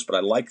blog posts, but I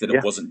like that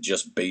it wasn't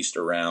just based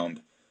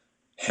around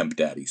Hemp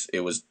Daddies. It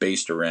was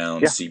based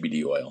around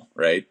CBD oil,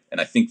 right? And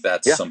I think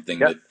that's something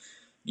that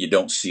you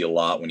don't see a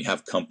lot when you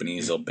have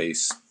companies. They'll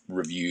base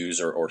reviews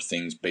or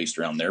things based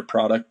around their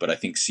product, but I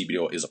think CBD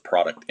oil is a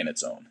product in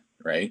its own,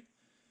 right?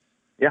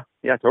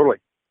 Yeah, totally.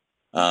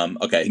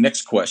 Okay,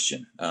 next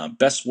question.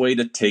 Best way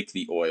to take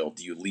the oil?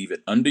 Do you leave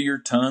it under your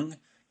tongue?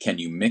 Can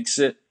you mix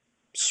it?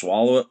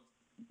 Swallow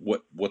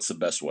it? What's the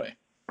best way?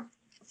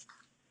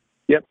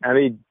 Yep. I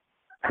mean,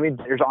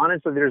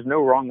 there's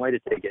no wrong way to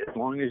take it as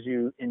long as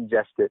you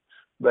ingest it.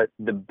 But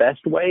the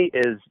best way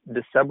is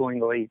the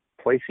sublingually,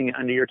 placing it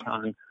under your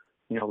tongue,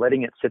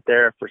 letting it sit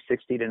there for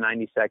 60 to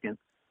 90 seconds,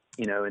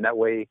 and that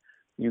way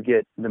you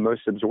get the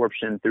most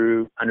absorption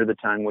through under the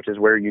tongue, which is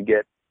where you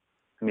get,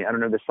 I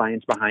don't know the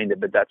science behind it,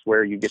 but that's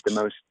where you get the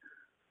most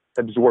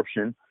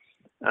absorption.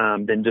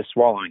 than just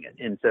swallowing it.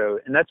 And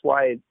that's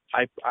why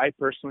I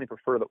personally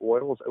prefer the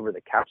oils over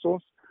the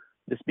capsules,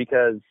 just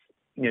because,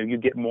 you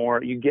get more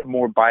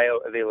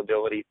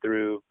bioavailability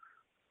through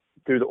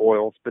the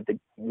oils. But the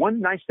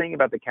one nice thing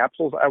about the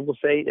capsules, I will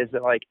say, is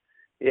that like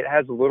it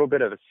has a little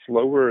bit of a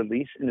slower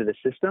release into the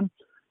system.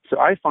 So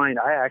I find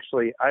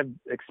I've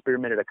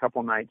experimented a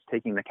couple nights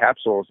taking the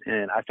capsules,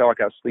 and I felt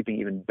like I was sleeping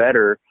even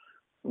better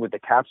with the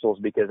capsules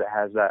because it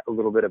has that a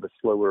little bit of a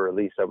slower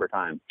release over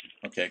time.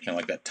 Okay, kind of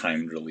like that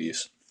timed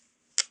release.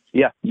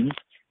 Yeah. Mm-hmm.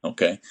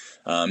 Okay.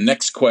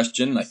 Next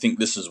question. I think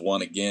this is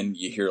one, again,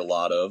 you hear a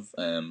lot of.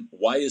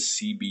 Why is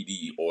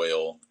CBD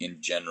oil in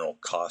general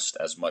cost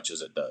as much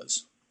as it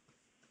does?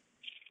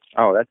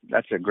 Oh,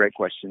 that's a great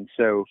question.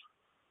 So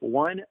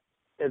one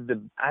of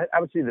I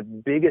would say the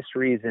biggest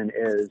reason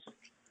is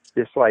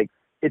just like,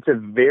 it's a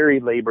very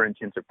labor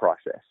intensive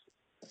process.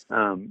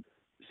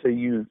 So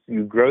you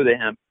grow the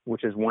hemp,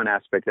 which is one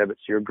aspect of it.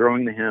 So you're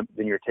growing the hemp,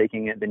 then you're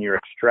taking it, then you're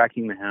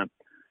extracting the hemp.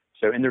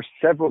 So, and there's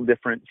several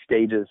different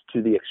stages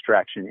to the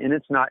extraction, and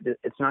it's not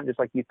just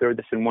like you throw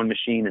this in one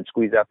machine and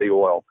squeeze out the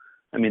oil.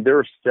 I mean, there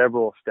are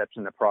several steps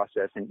in the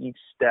process, and each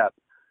step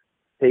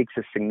takes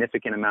a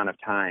significant amount of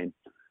time.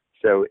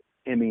 So,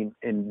 I mean,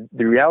 and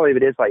the reality of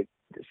it is, like,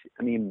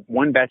 I mean,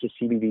 one batch of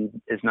CBD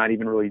is not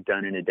even really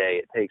done in a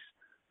day. It takes,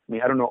 I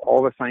mean, I don't know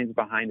all the science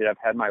behind it. I've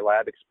had my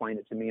lab explain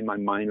it to me, and my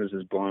mind was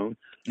just blown.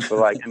 But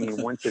like, I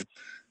mean, once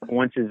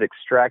it's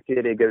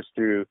extracted, it goes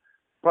through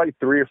probably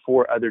 3 or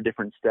 4 other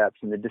different steps,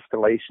 and the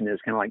distillation is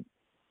kind of like,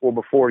 well,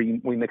 before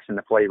we mix in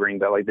the flavoring,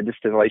 but like the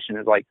distillation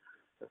is like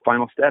the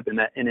final step, and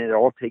it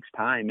all takes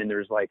time, and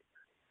there's like,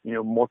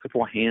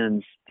 multiple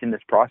hands in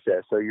this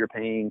process. So you're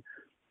paying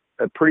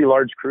a pretty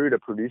large crew to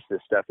produce this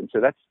stuff, and so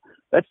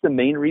that's the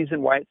main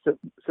reason why it's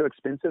so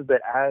expensive.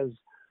 But as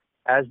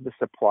the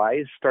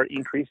supplies start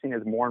increasing,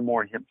 as more and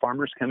more hemp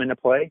farmers come into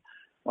play,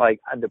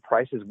 like the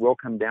prices will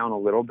come down a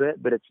little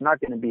bit, but it's not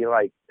going to be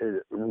like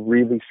a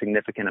really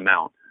significant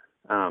amount.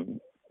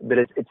 But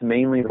it's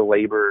mainly the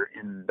labor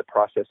and the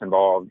process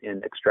involved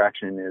in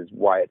extraction is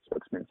why it's so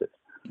expensive.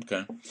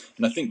 Okay.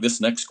 And I think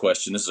this next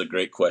question, this is a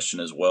great question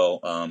as well,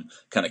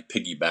 kind of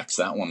piggybacks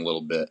that one a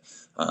little bit.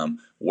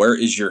 Where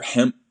is your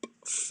hemp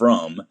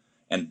from,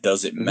 and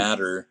does it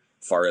matter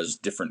as far as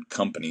different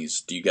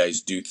companies? Do you guys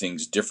do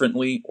things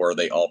differently, or are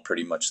they all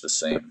pretty much the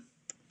same?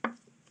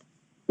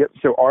 Yep.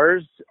 So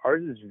ours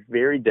is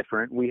very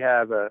different. We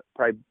have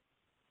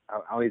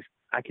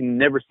I can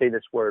never say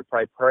this word,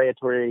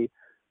 proprietary,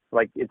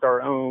 like it's our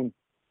own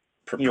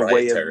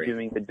way of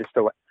doing the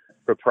distillation.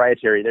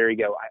 Proprietary. There you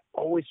go. I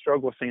always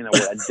struggle saying that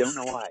word. I don't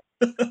know why.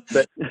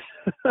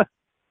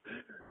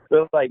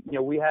 But like,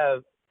 we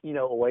have,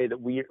 a way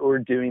that we're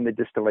doing the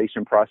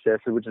distillation process,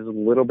 which is a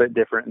little bit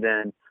different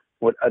than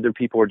what other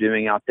people are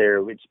doing out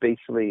there, which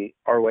basically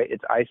our way,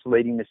 it's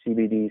isolating the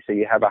CBD. So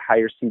you have a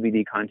higher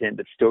CBD content,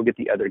 but still get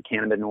the other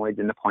cannabinoids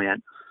in the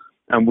plant.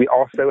 We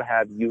also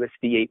have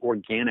USDA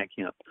organic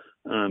hemp.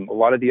 A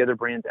lot of the other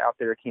brands out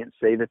there can't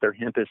say that their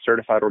hemp is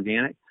certified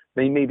organic.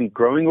 They may be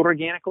growing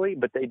organically,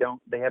 but they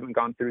haven't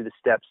gone through the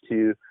steps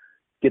to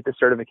get the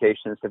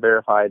certifications to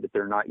verify that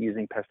they're not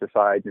using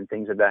pesticides and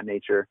things of that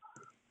nature.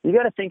 You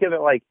got to think of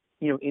it like,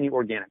 any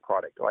organic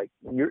product. Like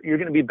you're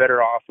going to be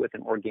better off with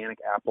an organic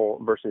apple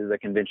versus a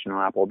conventional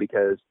apple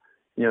because,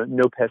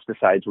 no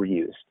pesticides were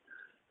used.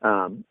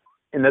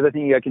 Another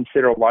thing you got to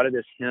consider, a lot of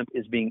this hemp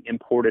is being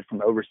imported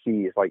from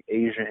overseas, like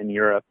Asia and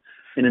Europe.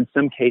 And in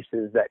some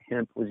cases that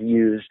hemp was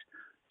used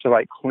to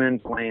like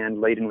cleanse land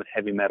laden with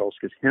heavy metals,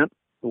 because hemp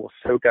will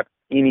soak up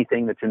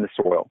anything that's in the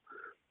soil.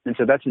 And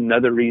so that's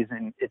another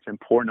reason it's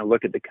important to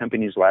look at the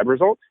company's lab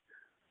results,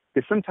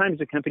 because sometimes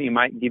the company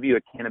might give you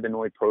a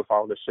cannabinoid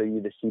profile to show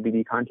you the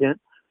CBD content,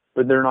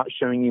 but they're not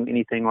showing you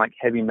anything like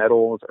heavy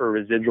metals or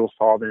residual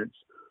solvents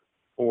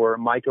or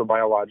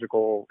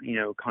microbiological,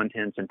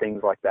 contents and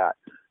things like that.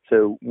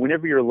 So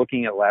whenever you're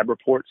looking at lab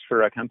reports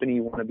for a company,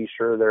 you want to be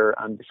sure they're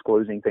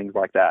disclosing things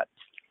like that.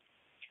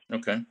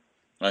 Okay.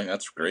 I think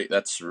that's great.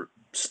 That's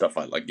stuff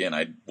I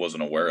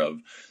wasn't aware of.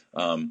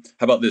 How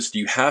about this? Do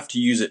you have to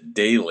use it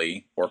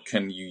daily, or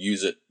can you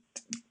use it?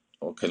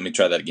 Okay, let me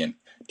try that again.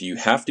 Do you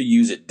have to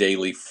use it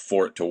daily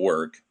for it to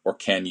work, or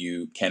can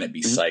it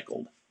be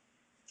cycled?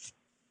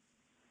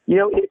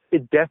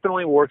 It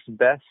definitely works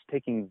best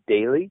taking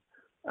daily.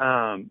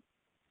 I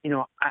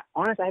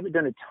haven't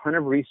done a ton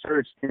of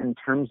research in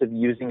terms of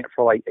using it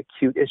for like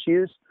acute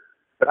issues,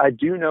 but I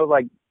do know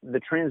like the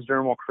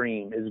transdermal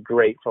cream is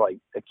great for like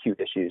acute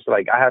issues.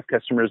 Like I have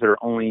customers that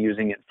are only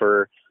using it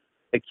for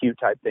acute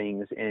type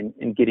things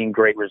and getting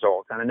great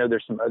results. And I know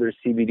there's some other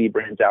CBD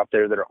brands out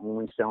there that are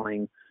only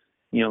selling,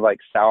 like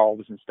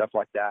salves and stuff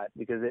like that,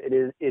 because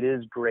it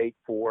is great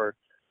for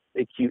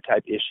acute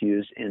type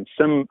issues. And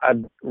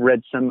I've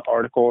read some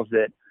articles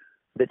that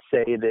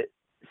say that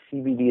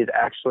CBD is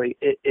actually,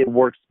 it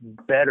works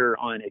better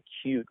on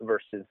acute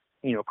versus,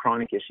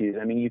 chronic issues.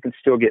 I mean, you can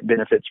still get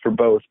benefits for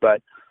both,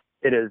 but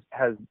it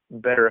has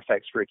better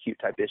effects for acute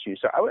type issues.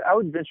 So I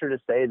would venture to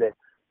say that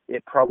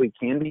it probably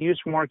can be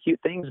used for more acute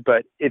things,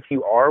 but if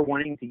you are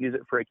wanting to use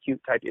it for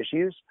acute type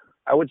issues,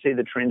 I would say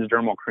the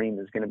transdermal cream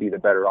is going to be the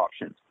better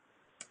option.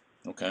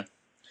 Okay.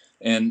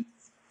 And,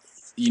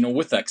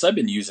 with that, because I've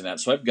been using that,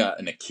 so I've got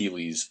an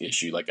Achilles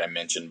issue, like I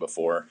mentioned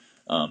before.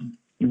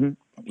 Mm-hmm.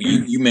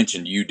 You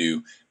mentioned you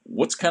do.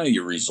 What's kind of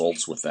your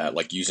results with that,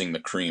 like using the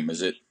cream?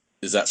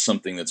 Is that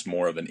something that's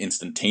more of an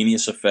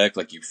instantaneous effect,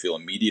 like you feel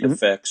immediate Mm-hmm.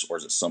 effects, or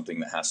is it something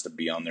that has to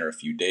be on there a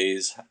few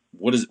days?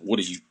 What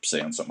do you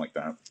say on something like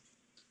that?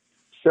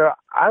 So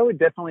I would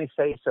definitely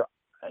say so.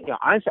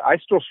 Honestly, I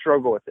still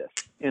struggle with this,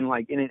 and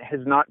it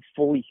has not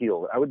fully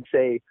healed. I would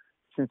say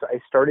since I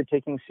started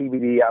taking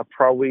CBD, I've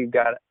probably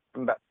got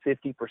about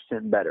 50%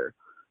 better.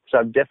 So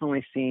I've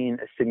definitely seen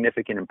a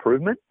significant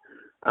improvement.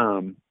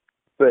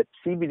 But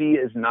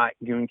CBD is not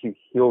going to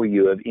heal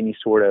you of any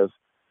sort of,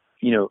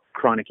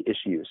 chronic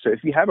issues. So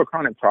if you have a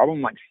chronic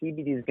problem, like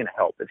CBD is going to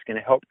help. It's going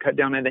to help cut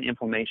down on the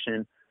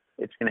inflammation.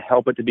 It's going to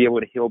help it to be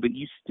able to heal, but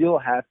you still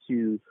have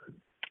to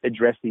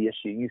address the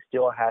issue. You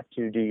still have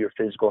to do your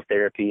physical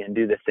therapy and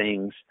do the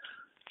things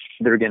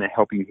that are going to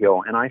help you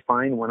heal. And I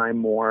find when I'm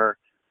more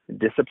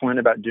disciplined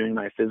about doing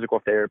my physical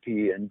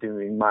therapy and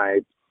doing my,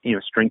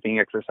 strengthening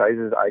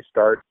exercises, I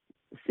start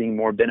seeing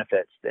more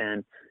benefits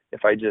than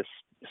if I just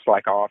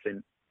slack off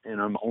and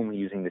I'm only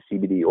using the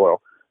CBD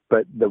oil.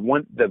 But the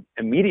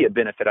immediate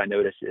benefit I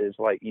notice is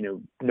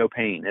no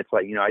pain. It's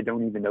I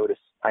don't even notice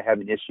I have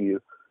an issue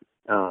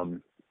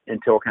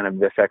until kind of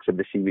the effects of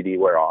the CBD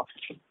wear off.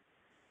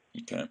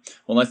 Okay.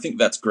 Well, I think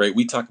that's great.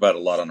 We talk about it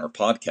a lot on our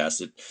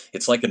podcast.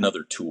 It's like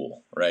another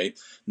tool, right?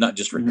 Not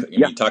just,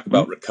 you talk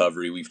about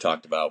recovery. We've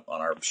talked about on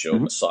our show,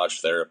 massage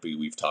therapy.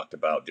 We've talked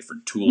about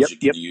different tools you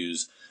can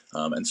use.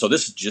 And so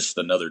this is just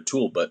another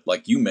tool, but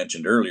like you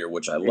mentioned earlier,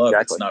 which I love,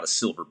 It's not a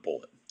silver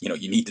bullet.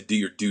 You need to do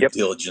your due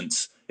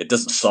diligence. It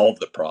doesn't solve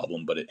the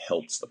problem, but it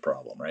helps the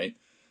problem, right?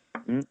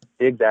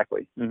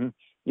 Exactly.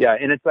 Yeah.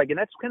 And it's and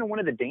that's kind of one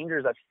of the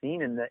dangers I've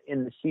seen in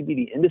the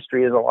CBD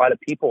industry is a lot of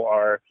people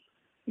are,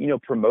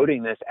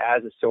 promoting this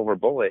as a silver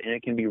bullet. And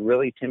it can be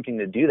really tempting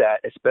to do that,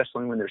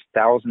 especially when there's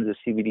thousands of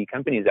CBD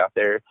companies out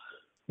there.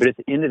 But at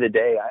the end of the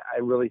day, I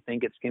really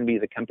think it's going to be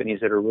the companies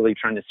that are really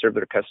trying to serve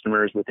their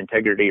customers with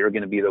integrity are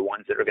going to be the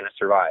ones that are going to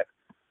survive.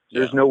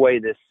 There's no way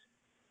this,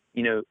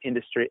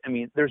 industry,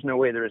 there's no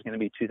way there's going to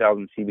be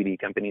 2,000 CBD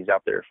companies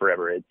out there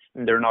forever.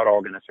 They're not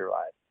all going to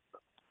survive.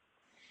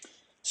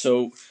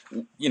 So,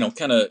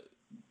 kind of,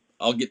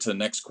 I'll get to the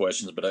next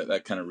questions, but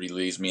that kind of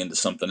relays me into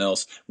something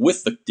else.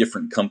 With the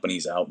different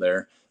companies out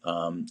there,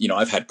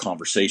 I've had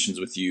conversations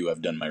with you.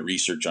 I've done my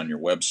research on your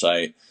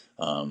website.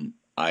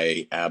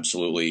 I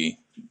absolutely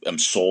am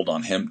sold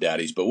on Hemp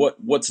Daddies. But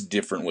what's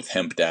different with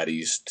Hemp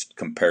Daddies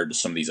compared to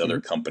some of these other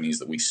companies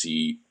that we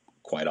see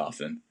quite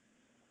often?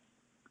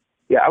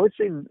 Yeah, I would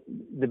say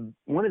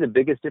one of the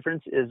biggest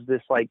difference is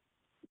this,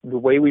 the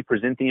way we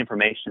present the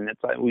information.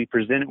 It's we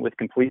present it with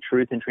complete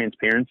truth and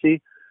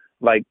transparency.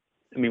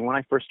 When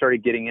I first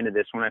started getting into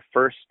this, I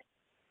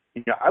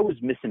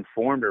was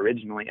misinformed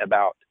originally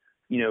about,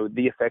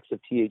 the effects of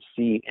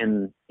THC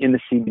in the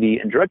CBD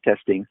and drug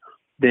testing.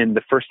 Then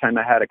the first time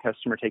I had a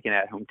customer take an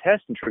at-home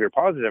test and trigger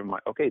positive, I'm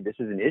like, okay, this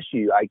is an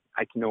issue. I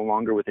can no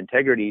longer with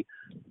integrity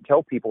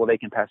tell people they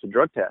can pass a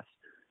drug test.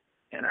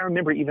 And I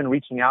remember even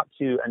reaching out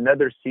to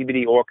another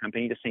CBD oil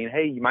company just saying,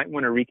 hey, you might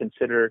want to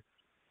reconsider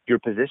your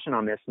position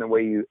on this and the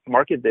way you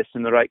market this.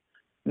 And they're like,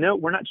 no,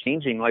 we're not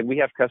changing. We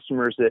have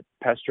customers that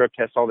pass drug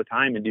tests all the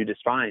time and do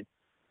just fine.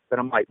 But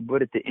I'm like,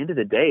 but at the end of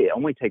the day, it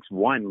only takes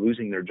one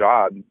losing their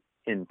job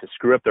and to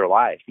screw up their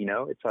life.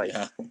 It's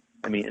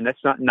and that's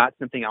not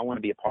something I want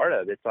to be a part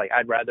of. It's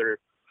I'd rather,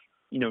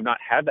 not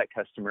have that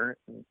customer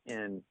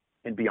and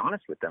be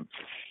honest with them.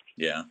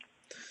 Yeah.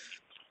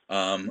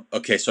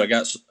 Okay. So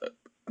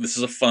this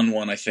is a fun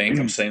one, I think.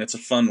 I'm saying it's a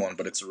fun one,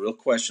 but it's a real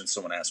question.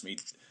 Someone asked me,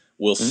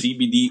 will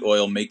CBD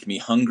oil make me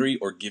hungry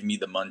or give me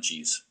the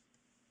munchies?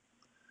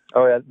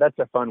 Oh, yeah, that's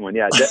a fun one.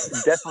 Yeah,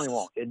 definitely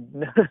won't.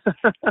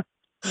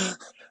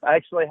 I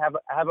actually have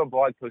a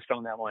blog post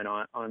on that one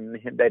on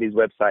Hemp Daddy's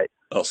website.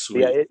 Oh,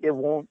 sweet. Yeah, it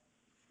won't.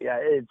 Yeah,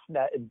 it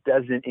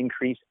doesn't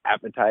increase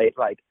appetite.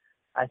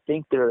 I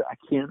think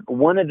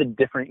one of the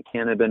different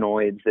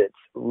cannabinoids that's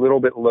a little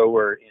bit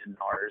lower in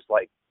ours,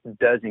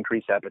 does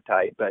increase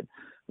appetite, but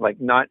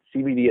not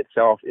CBD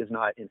itself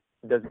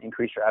doesn't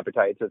increase your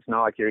appetite. So it's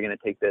not like you're going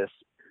to take this,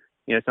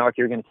 it's not like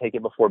you're going to take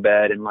it before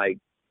bed and want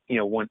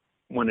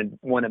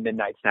a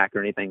midnight snack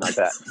or anything like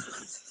that.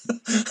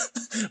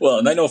 Well,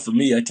 and I know for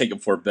me, I take it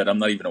before bed. I'm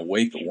not even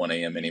awake at 1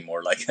 a.m.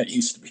 anymore like I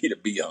used to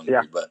be hungry.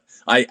 Yeah. But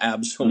I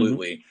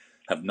absolutely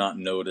have not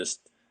noticed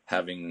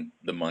having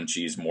the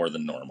munchies more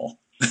than normal.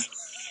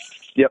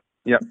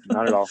 Yep,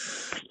 not at all.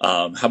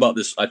 How about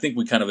this? I think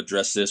we kind of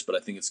addressed this, but I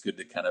think it's good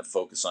to kind of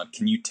focus on,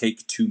 can you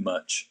take too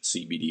much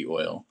CBD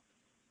oil?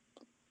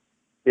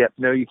 Yep,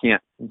 no, you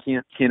can't.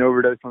 You can't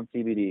overdose on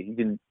CBD. You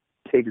can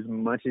take as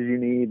much as you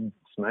need,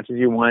 as much as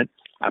you want.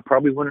 I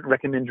probably wouldn't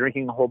recommend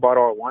drinking a whole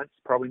bottle at once.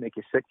 Probably make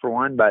you sick for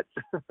one, but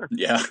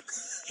yeah,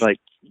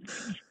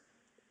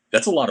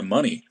 that's a lot of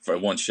money for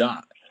one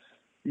shot.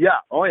 Yeah.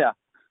 Oh yeah.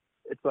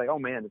 It's oh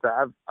man,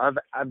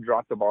 I've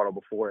dropped a bottle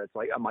before.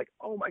 I'm like,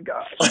 oh my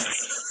gosh.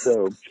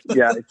 So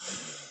yeah,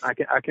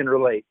 I can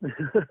relate.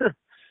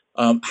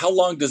 How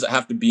long does it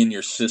have to be in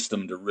your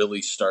system to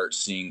really start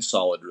seeing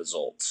solid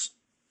results?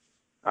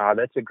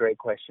 That's a great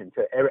question.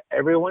 So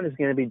everyone is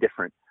going to be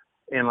different,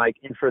 and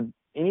for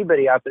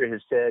anybody out there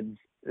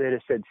that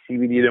has said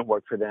CBD didn't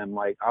work for them,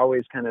 like I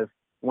always kind of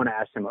want to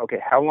ask them, okay,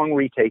 how long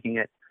were you taking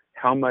it?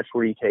 How much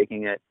were you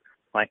taking it?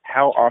 Like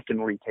how often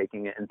were you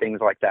taking it, and things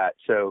like that.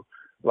 So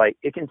like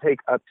it can take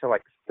up to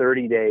like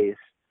 30 days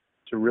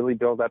to really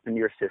build up into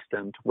your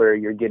system to where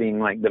you're getting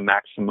like the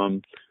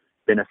maximum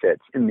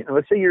benefits. And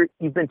let's say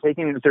you've been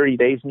taking it 30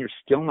 days and you're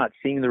still not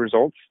seeing the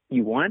results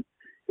you want.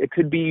 It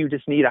could be you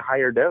just need a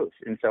higher dose.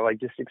 And so like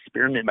just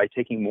experiment by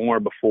taking more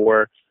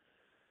before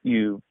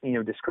you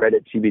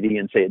discredit CBD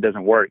and say it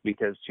doesn't work,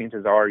 because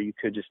chances are you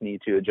could just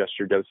need to adjust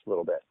your dose a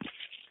little bit.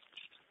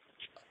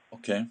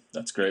 Okay,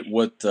 that's great.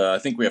 I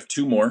think we have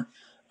two more.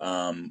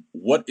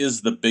 What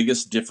is the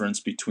biggest difference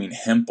between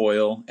hemp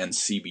oil and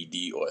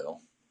CBD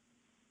oil?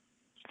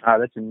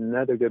 That's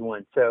another good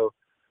one. So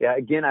yeah,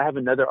 again, I have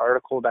another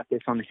article about this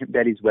on the Hemp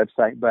Daddy's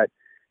website, but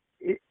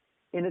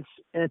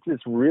it's this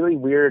really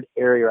weird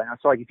area right now.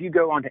 So like if you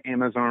go onto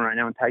Amazon right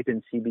now and type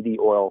in CBD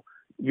oil,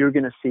 you're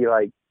going to see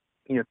like,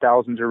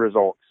 thousands of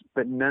results,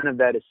 but none of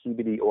that is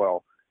CBD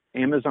oil.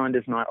 Amazon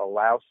does not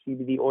allow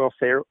CBD oil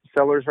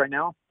sellers right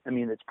now. I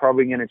mean, it's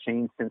probably going to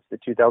change since the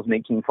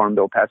 2018 Farm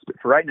Bill passed, but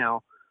for right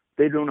now,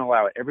 they don't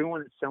allow it.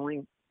 Everyone that's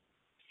selling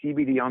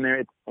CBD on there,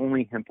 it's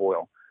only hemp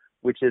oil,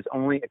 which is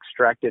only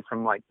extracted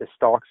from like the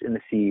stalks and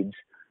the seeds,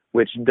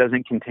 which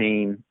doesn't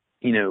contain,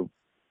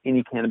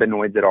 any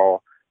cannabinoids at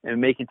all. And it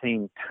may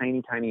contain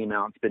tiny, tiny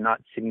amounts, but not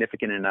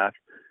significant enough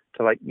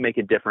to like make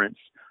a difference.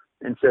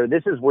 And so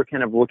this is, we're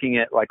kind of looking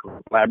at like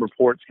lab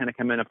reports kind of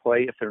come into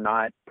play. If they're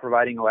not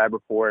providing a lab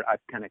report, I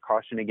kind of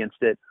caution against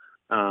it.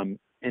 And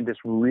just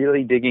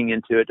really digging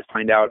into it to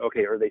find out,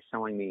 okay, are they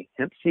selling me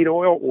hemp seed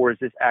oil, or is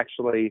this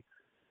actually,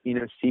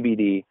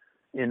 CBD?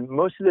 And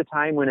most of the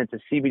time when it's a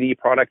CBD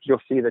product, you'll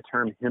see the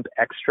term hemp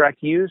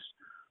extract used,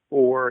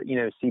 or,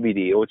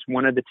 CBD. It's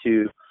one of the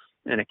two.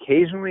 And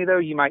occasionally, though,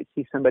 you might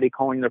see somebody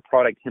calling their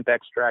product hemp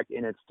extract,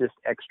 and it's just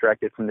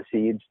extracted from the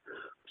seeds.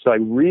 So I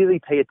really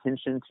pay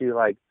attention to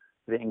like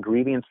the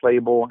ingredients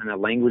label and the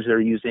language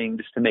they're using,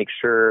 just to make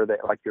sure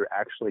that like you're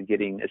actually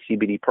getting a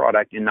CBD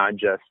product and not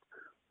just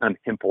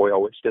hemp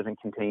oil, which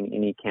doesn't contain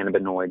any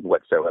cannabinoid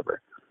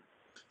whatsoever.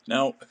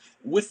 Now,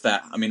 with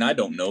that, I mean, I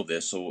don't know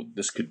this, so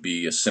this could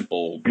be a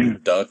simple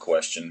duh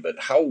question, but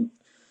how,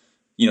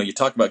 you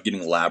talk about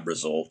getting lab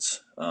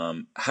results.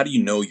 How do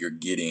you know you're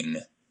getting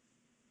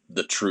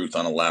the truth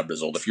on a lab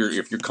result? If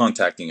you're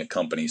contacting a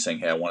company saying,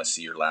 hey, I want to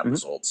see your lab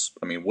results,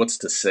 I mean, what's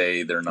to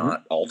say they're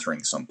not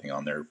altering something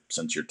on there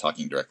since you're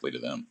talking directly to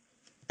them?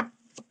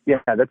 Yeah,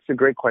 that's a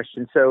great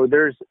question. So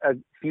there's a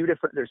few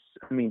different, there's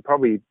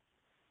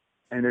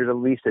at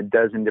least a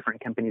dozen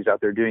different companies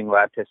out there doing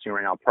lab testing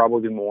right now,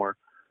 probably more.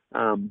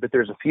 But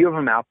there's a few of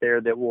them out there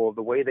that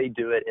the way they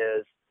do it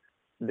is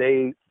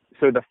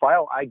so the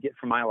file I get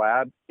from my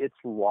lab, it's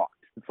locked.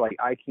 It's like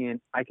I can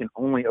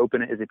only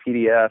open it as a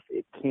PDF.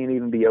 It can't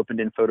even be opened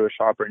in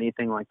Photoshop or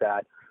anything like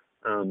that.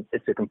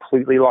 It's a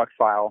completely locked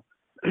file.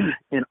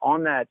 And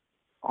on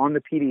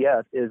the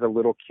PDF is a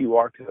little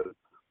QR code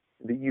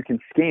that you can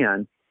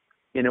scan,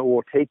 and it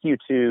will take you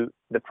to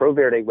the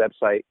ProVerde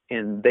website,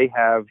 and they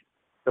have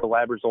the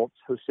lab results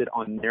hosted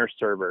on their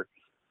server.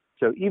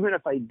 So even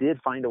if I did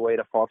find a way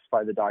to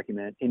falsify the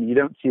document and you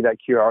don't see that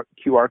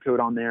QR code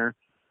on there,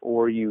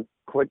 or you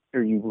click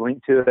or you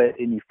link to it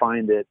and you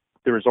find that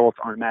the results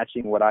aren't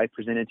matching what I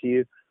presented to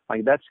you,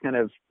 like that's kind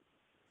of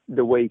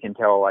the way you can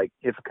tell. Like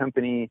if a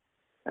company,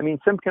 I mean,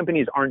 some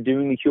companies aren't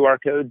doing the QR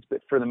codes,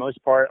 but for the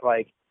most part,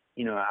 like,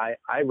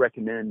 I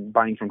recommend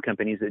buying from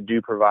companies that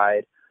do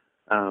provide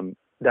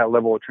that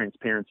level of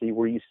transparency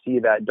where you see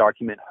that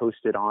document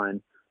hosted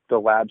on the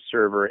lab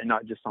server and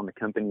not just on the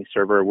company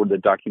server where the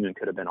document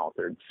could have been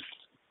altered.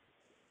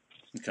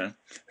 Okay.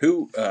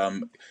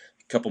 A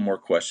couple more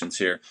questions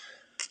here.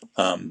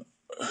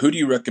 Who do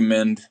you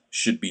recommend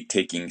should be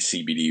taking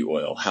CBD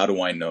oil? How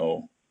do I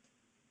know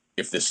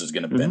if this is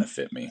going to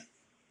benefit me?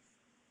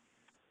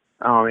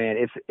 Oh man,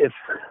 if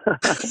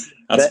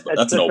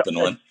that's an open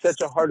one. That's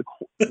such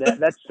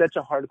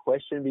a hard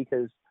question,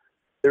 because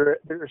there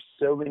are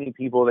so many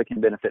people that can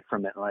benefit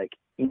from it. Like,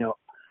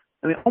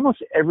 I mean,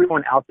 almost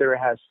everyone out there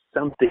has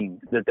something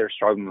that they're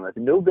struggling with.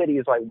 Nobody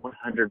is like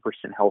 100%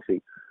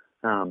 healthy.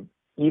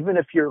 Even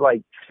if you're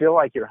like, feel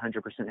like you're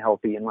 100%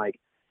 healthy, and like,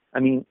 I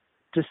mean,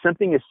 just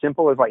something as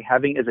simple as like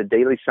having as a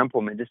daily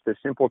supplement, just a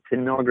simple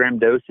 10 milligram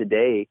dose a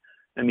day.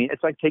 I mean,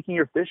 it's like taking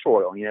your fish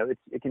oil,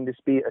 it can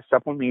just be a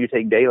supplement you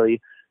take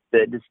daily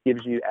that just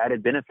gives you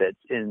added benefits.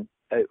 And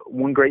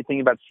one great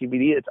thing about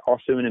CBD, it's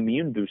also an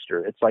immune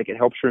booster. It's like, it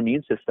helps your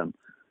immune system.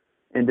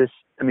 And just,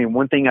 I mean,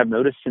 one thing I've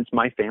noticed since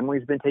my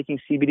family's been taking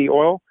CBD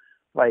oil,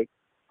 like,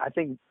 I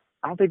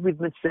don't think we've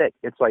been sick.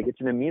 It's like, it's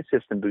an immune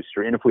system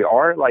booster. And if we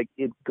are, like,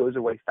 it goes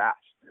away fast.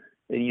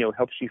 It,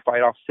 helps you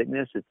fight off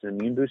sickness. It's an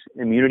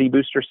immunity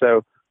booster.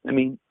 So, I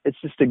mean,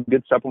 it's just a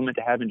good supplement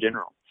to have in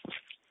general.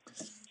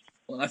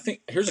 Well, I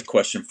think here's a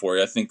question for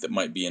you. I think that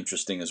might be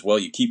interesting as well.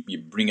 You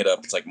bring it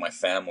up. It's like my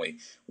family.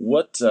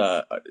 What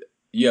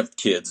you have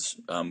kids?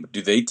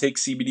 Do they take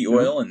CBD Mhm.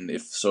 oil? And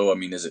if so, I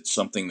mean, is it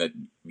something that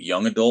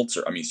young adults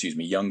or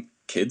young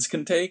kids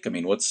can take? I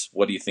mean, what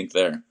do you think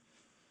there?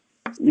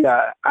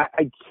 Yeah,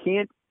 I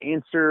can't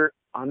answer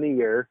on the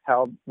air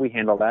how we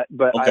handle that,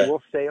 but I Okay.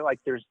 will say like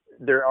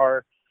there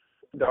are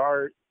there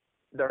are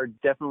there are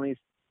definitely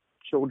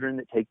children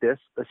that take this,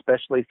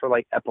 especially for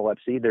like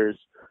epilepsy. There's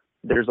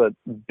a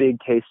big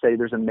case study.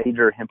 There's a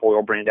major hemp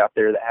oil brand out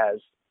there that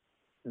has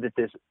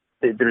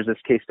there's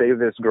this case study of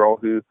this girl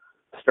who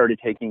started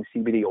taking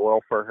CBD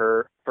oil for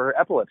her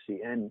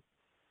epilepsy, and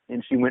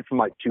she went from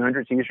like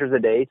 200 seizures a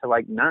day to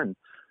like none.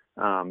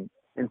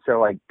 And so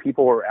like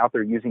people are out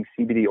there using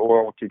CBD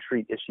oil to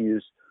treat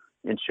issues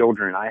in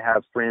children. I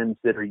have friends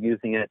that are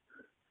using it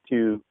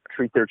to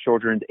treat their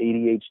children's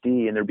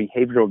ADHD and their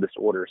behavioral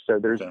disorders. So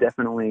there's Okay.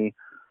 definitely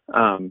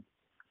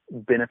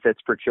benefits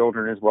for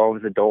children as well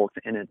as adults,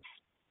 and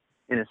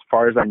as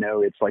far as I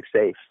know, it's like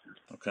safe.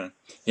 Okay.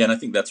 Yeah, and I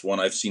think that's one.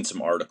 I've seen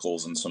some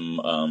articles and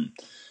some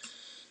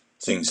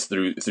things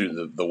through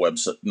the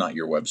website, not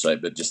your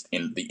website, but just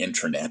in the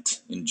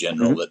intranet in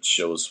general, Mm-hmm. that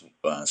shows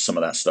some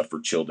of that stuff for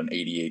children,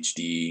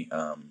 ADHD.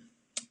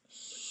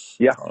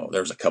 Yeah.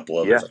 There's a couple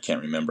others Yeah. I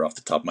can't remember off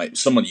the top of my.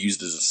 Someone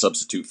used as a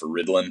substitute for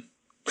Ritalin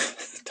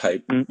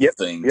type Yep.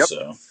 thing. Yep.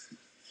 So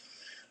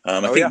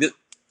Oh yeah.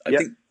 I Yep.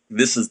 think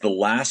this is the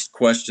last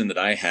question that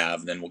I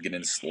have. Then we'll get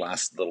into this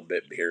last little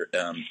bit here.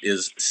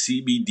 Is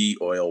CBD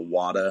oil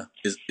WADA?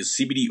 Is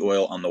CBD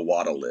oil on the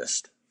WADA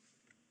list?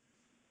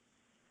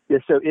 Yeah.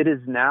 So it is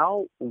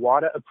now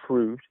WADA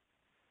approved.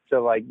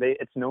 So like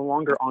it's no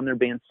longer on their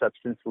banned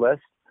substance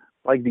list.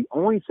 Like the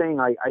only thing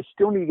I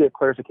still need to get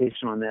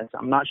clarification on this.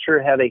 I'm not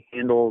sure how they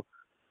handle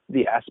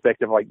the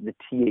aspect of like the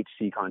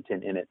THC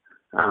content in it.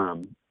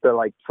 But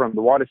like from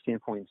the WADA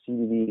standpoint,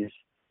 CBD is,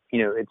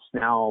 it's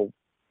now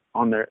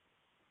on their,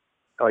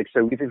 like,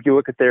 so if you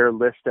look at their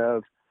list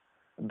of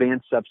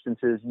banned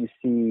substances, you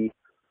see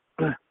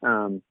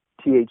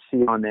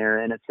THC on there,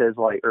 and it says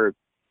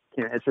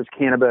it says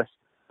cannabis,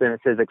 then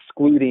it says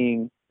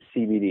excluding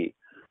CBD.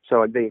 So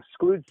like they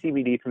exclude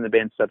CBD from the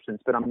banned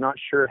substance, but I'm not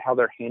sure how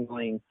they're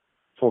handling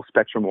full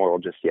spectrum oil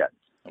just yet.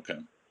 Okay.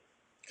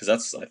 Because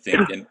that's, I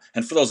think,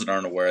 and for those that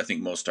aren't aware, I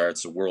think MOSTAR,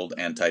 it's the World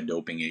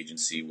Anti-Doping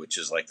Agency, which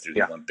is like through the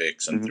Yeah.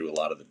 Olympics and Mm-hmm. through a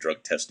lot of the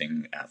drug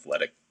testing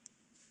athletic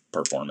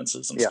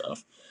performances and Yeah.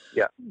 stuff.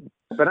 Yeah.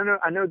 But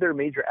I know there are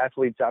major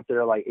athletes out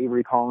there like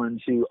Avery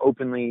Collins who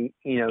openly,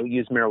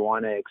 use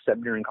marijuana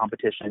except during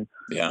competition.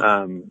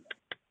 Yeah.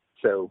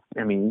 So,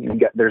 I mean,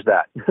 there's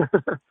that.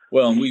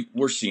 Well, and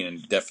we're seeing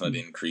definitely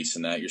an increase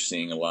in that. You're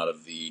seeing a lot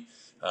of the,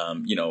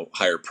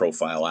 higher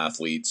profile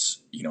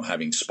athletes,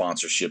 having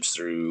sponsorships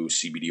through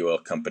CBD oil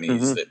companies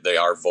Mm-hmm. that they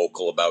are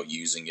vocal about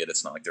using it.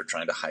 It's not like they're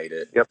trying to hide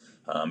it. Yep.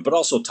 But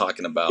also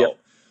talking about,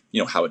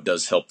 Yep. How it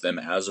does help them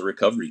as a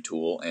recovery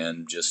tool,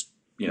 and just,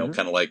 Mm-hmm.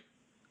 kind of like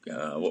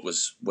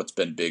what's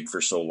been big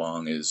for so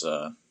long is,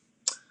 I'll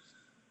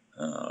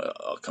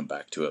come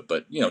back to it,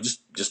 but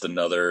just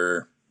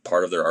another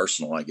part of their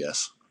arsenal, I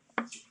guess.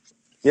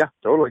 Yeah,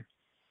 totally.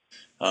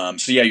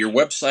 So yeah, your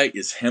website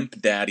is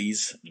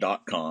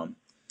hempdaddies.com.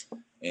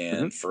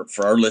 And Mm-hmm.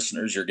 for our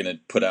listeners, you're going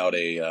to put out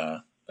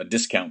a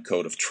discount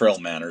code of Trail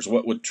Manners.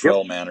 What would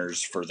Trail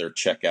Manners for their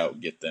checkout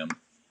get them?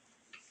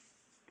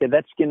 Yeah,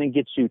 that's going to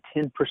get you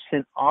 10%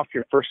 off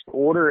your first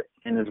order,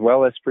 and as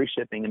well as free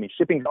shipping. I mean,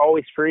 shipping is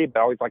always free, but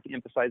I always like to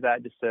emphasize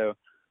that just so,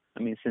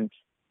 since,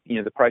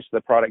 the price of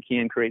the product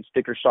can create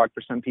sticker shock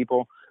for some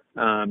people,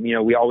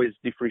 we always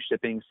do free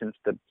shipping since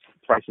the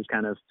price is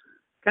kind of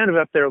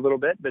up there a little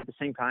bit, but at the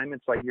same time,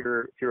 it's like if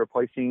you're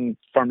replacing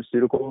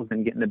pharmaceuticals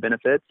and getting the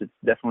benefits, it's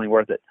definitely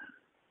worth it.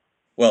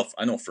 Well,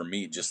 I know for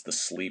me, just the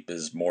sleep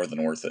is more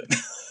than worth it.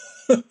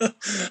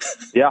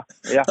 Yeah.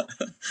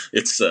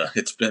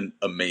 It's been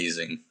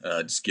amazing,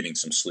 just getting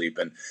some sleep,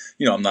 and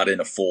I'm not in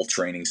a full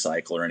training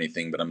cycle or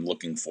anything, but I'm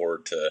looking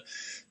forward to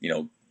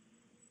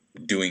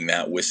doing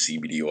that with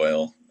CBD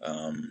oil,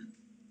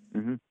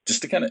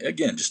 just to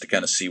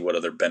kind of see what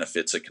other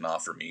benefits it can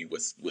offer me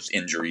with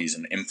injuries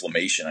and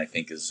inflammation. I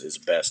think is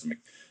best.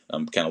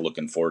 I'm kind of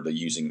looking forward to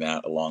using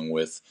that along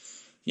with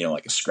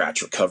like a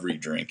scratch recovery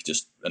drink,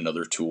 just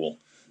another tool.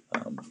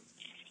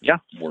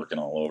 Working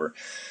all over.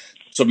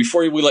 So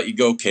before we let you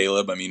go,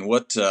 Caleb, I mean,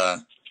 what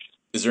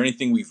is there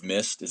anything we've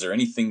missed? Is there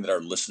anything that our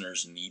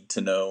listeners need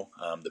to know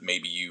that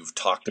maybe you've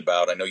talked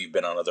about? I know you've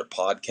been on other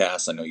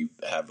podcasts. I know you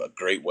have a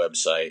great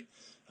website.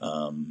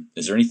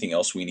 Is there anything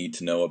else we need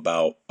to know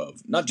about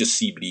not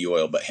just CBD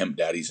oil, but hemp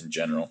daddies in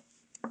general?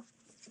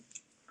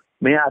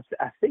 Man,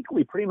 I think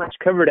we pretty much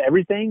covered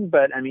everything,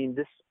 but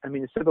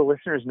so the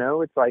listeners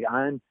know, it's like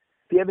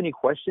if you have any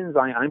questions,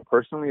 I'm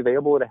personally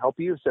available to help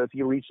you. So if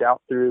you reach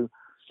out through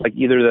like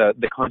either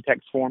the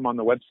contact form on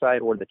the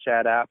website or the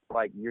chat app,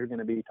 like you're going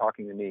to be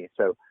talking to me.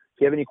 So if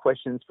you have any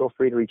questions, feel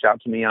free to reach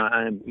out to me.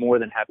 I'm more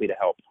than happy to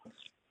help.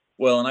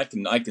 Well,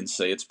 and I can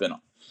say it's been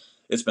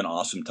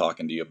awesome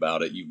talking to you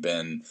about it. You've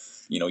been,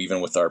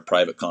 even with our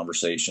private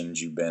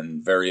conversations, you've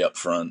been very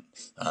upfront.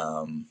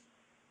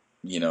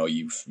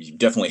 you've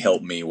definitely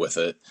helped me with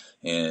it,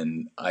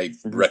 and I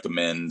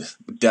recommend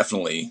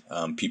definitely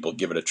people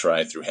give it a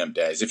try through Hemp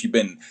Daddies. If you've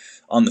been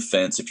on the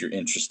fence, if you're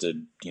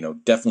interested,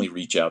 definitely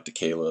reach out to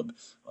Caleb.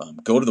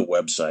 Go to the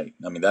website.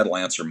 I mean, that'll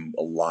answer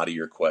a lot of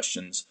your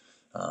questions.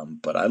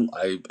 But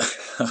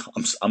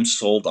I'm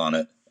sold on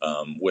it,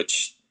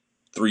 which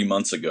 3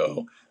 months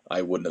ago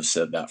I wouldn't have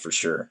said that for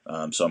sure.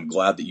 So I'm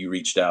glad that you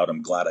reached out.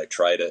 I'm glad I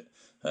tried it.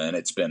 And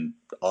it's been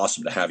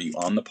awesome to have you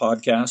on the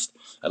podcast.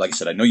 Like I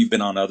said, I know you've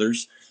been on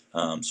others,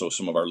 so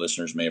some of our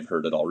listeners may have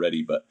heard it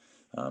already, but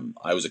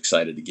I was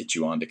excited to get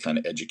you on to kind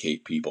of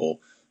educate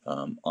people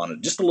on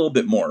it just a little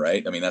bit more,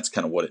 right? I mean, that's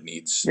kind of what it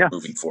needs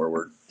moving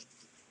forward.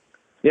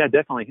 Yeah,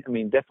 definitely. I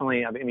mean,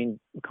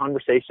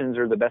 conversations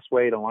are the best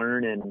way to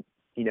learn and,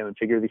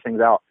 figure these things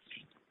out.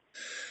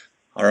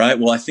 All right.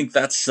 Well, I think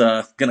that's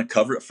going to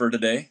cover it for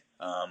today.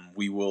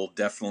 We will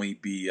definitely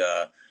be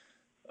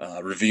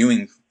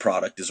reviewing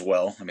product as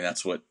well. I mean,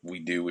 that's what we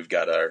do. We've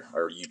got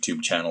our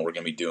YouTube channel we're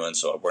going to be doing,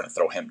 so we're going to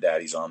throw Hemp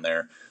Daddies on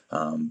there.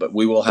 But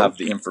we will have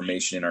the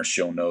information in our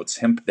show notes,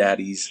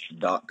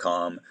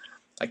 hempdaddies.com.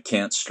 I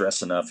can't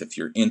stress enough, if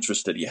you're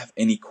interested, you have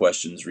any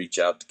questions, reach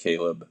out to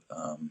Caleb.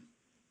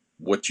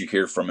 What you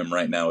hear from him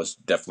right now is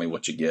definitely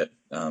what you get.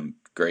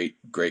 Great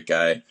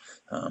guy,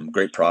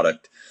 great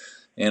product,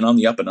 and on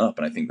the up and up.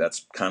 And I think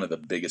that's kind of the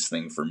biggest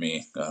thing for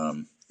me,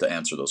 to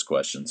answer those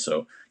questions.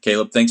 So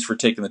Caleb, thanks for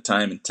taking the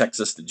time in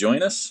Texas to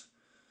join us.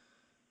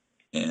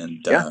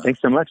 And thanks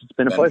so much. It's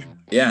been a pleasure.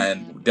 Yeah,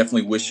 and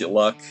definitely wish you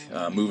luck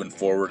moving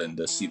forward and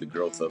to see the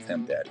growth of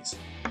Hemp Daddies.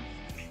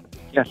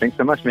 Yeah, thanks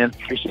so much, man.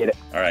 Appreciate it.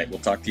 All right, we'll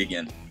talk to you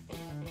again.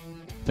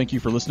 Thank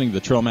you for listening to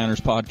the Trail Manners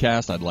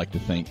podcast. I'd like to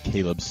thank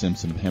Caleb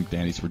Simpson of Hemp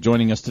Daddies for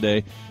joining us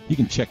today. You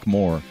can check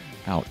more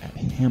out at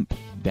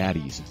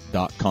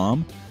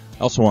hempdaddies.com. I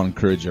also want to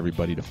encourage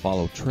everybody to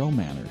follow Trail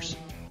Manners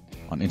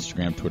on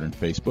Instagram, Twitter, and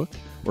Facebook,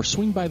 or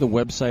swing by the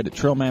website at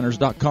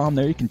trailmanners.com.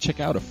 There you can check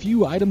out a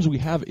few items we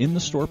have in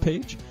the store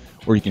page,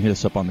 or you can hit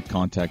us up on the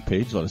contact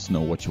page. Let us know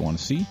what you want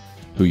to see,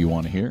 who you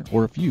want to hear,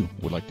 or if you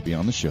would like to be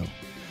on the show.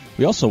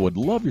 We also would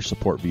love your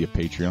support via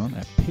Patreon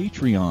at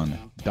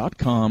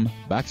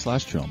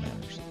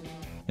patreon.com/trailmanners.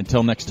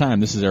 Until next time,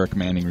 this is Eric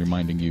Manning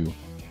reminding you,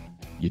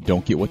 you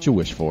don't get what you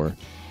wish for,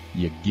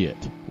 you get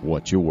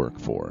what you work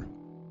for.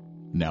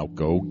 Now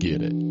go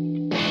get it.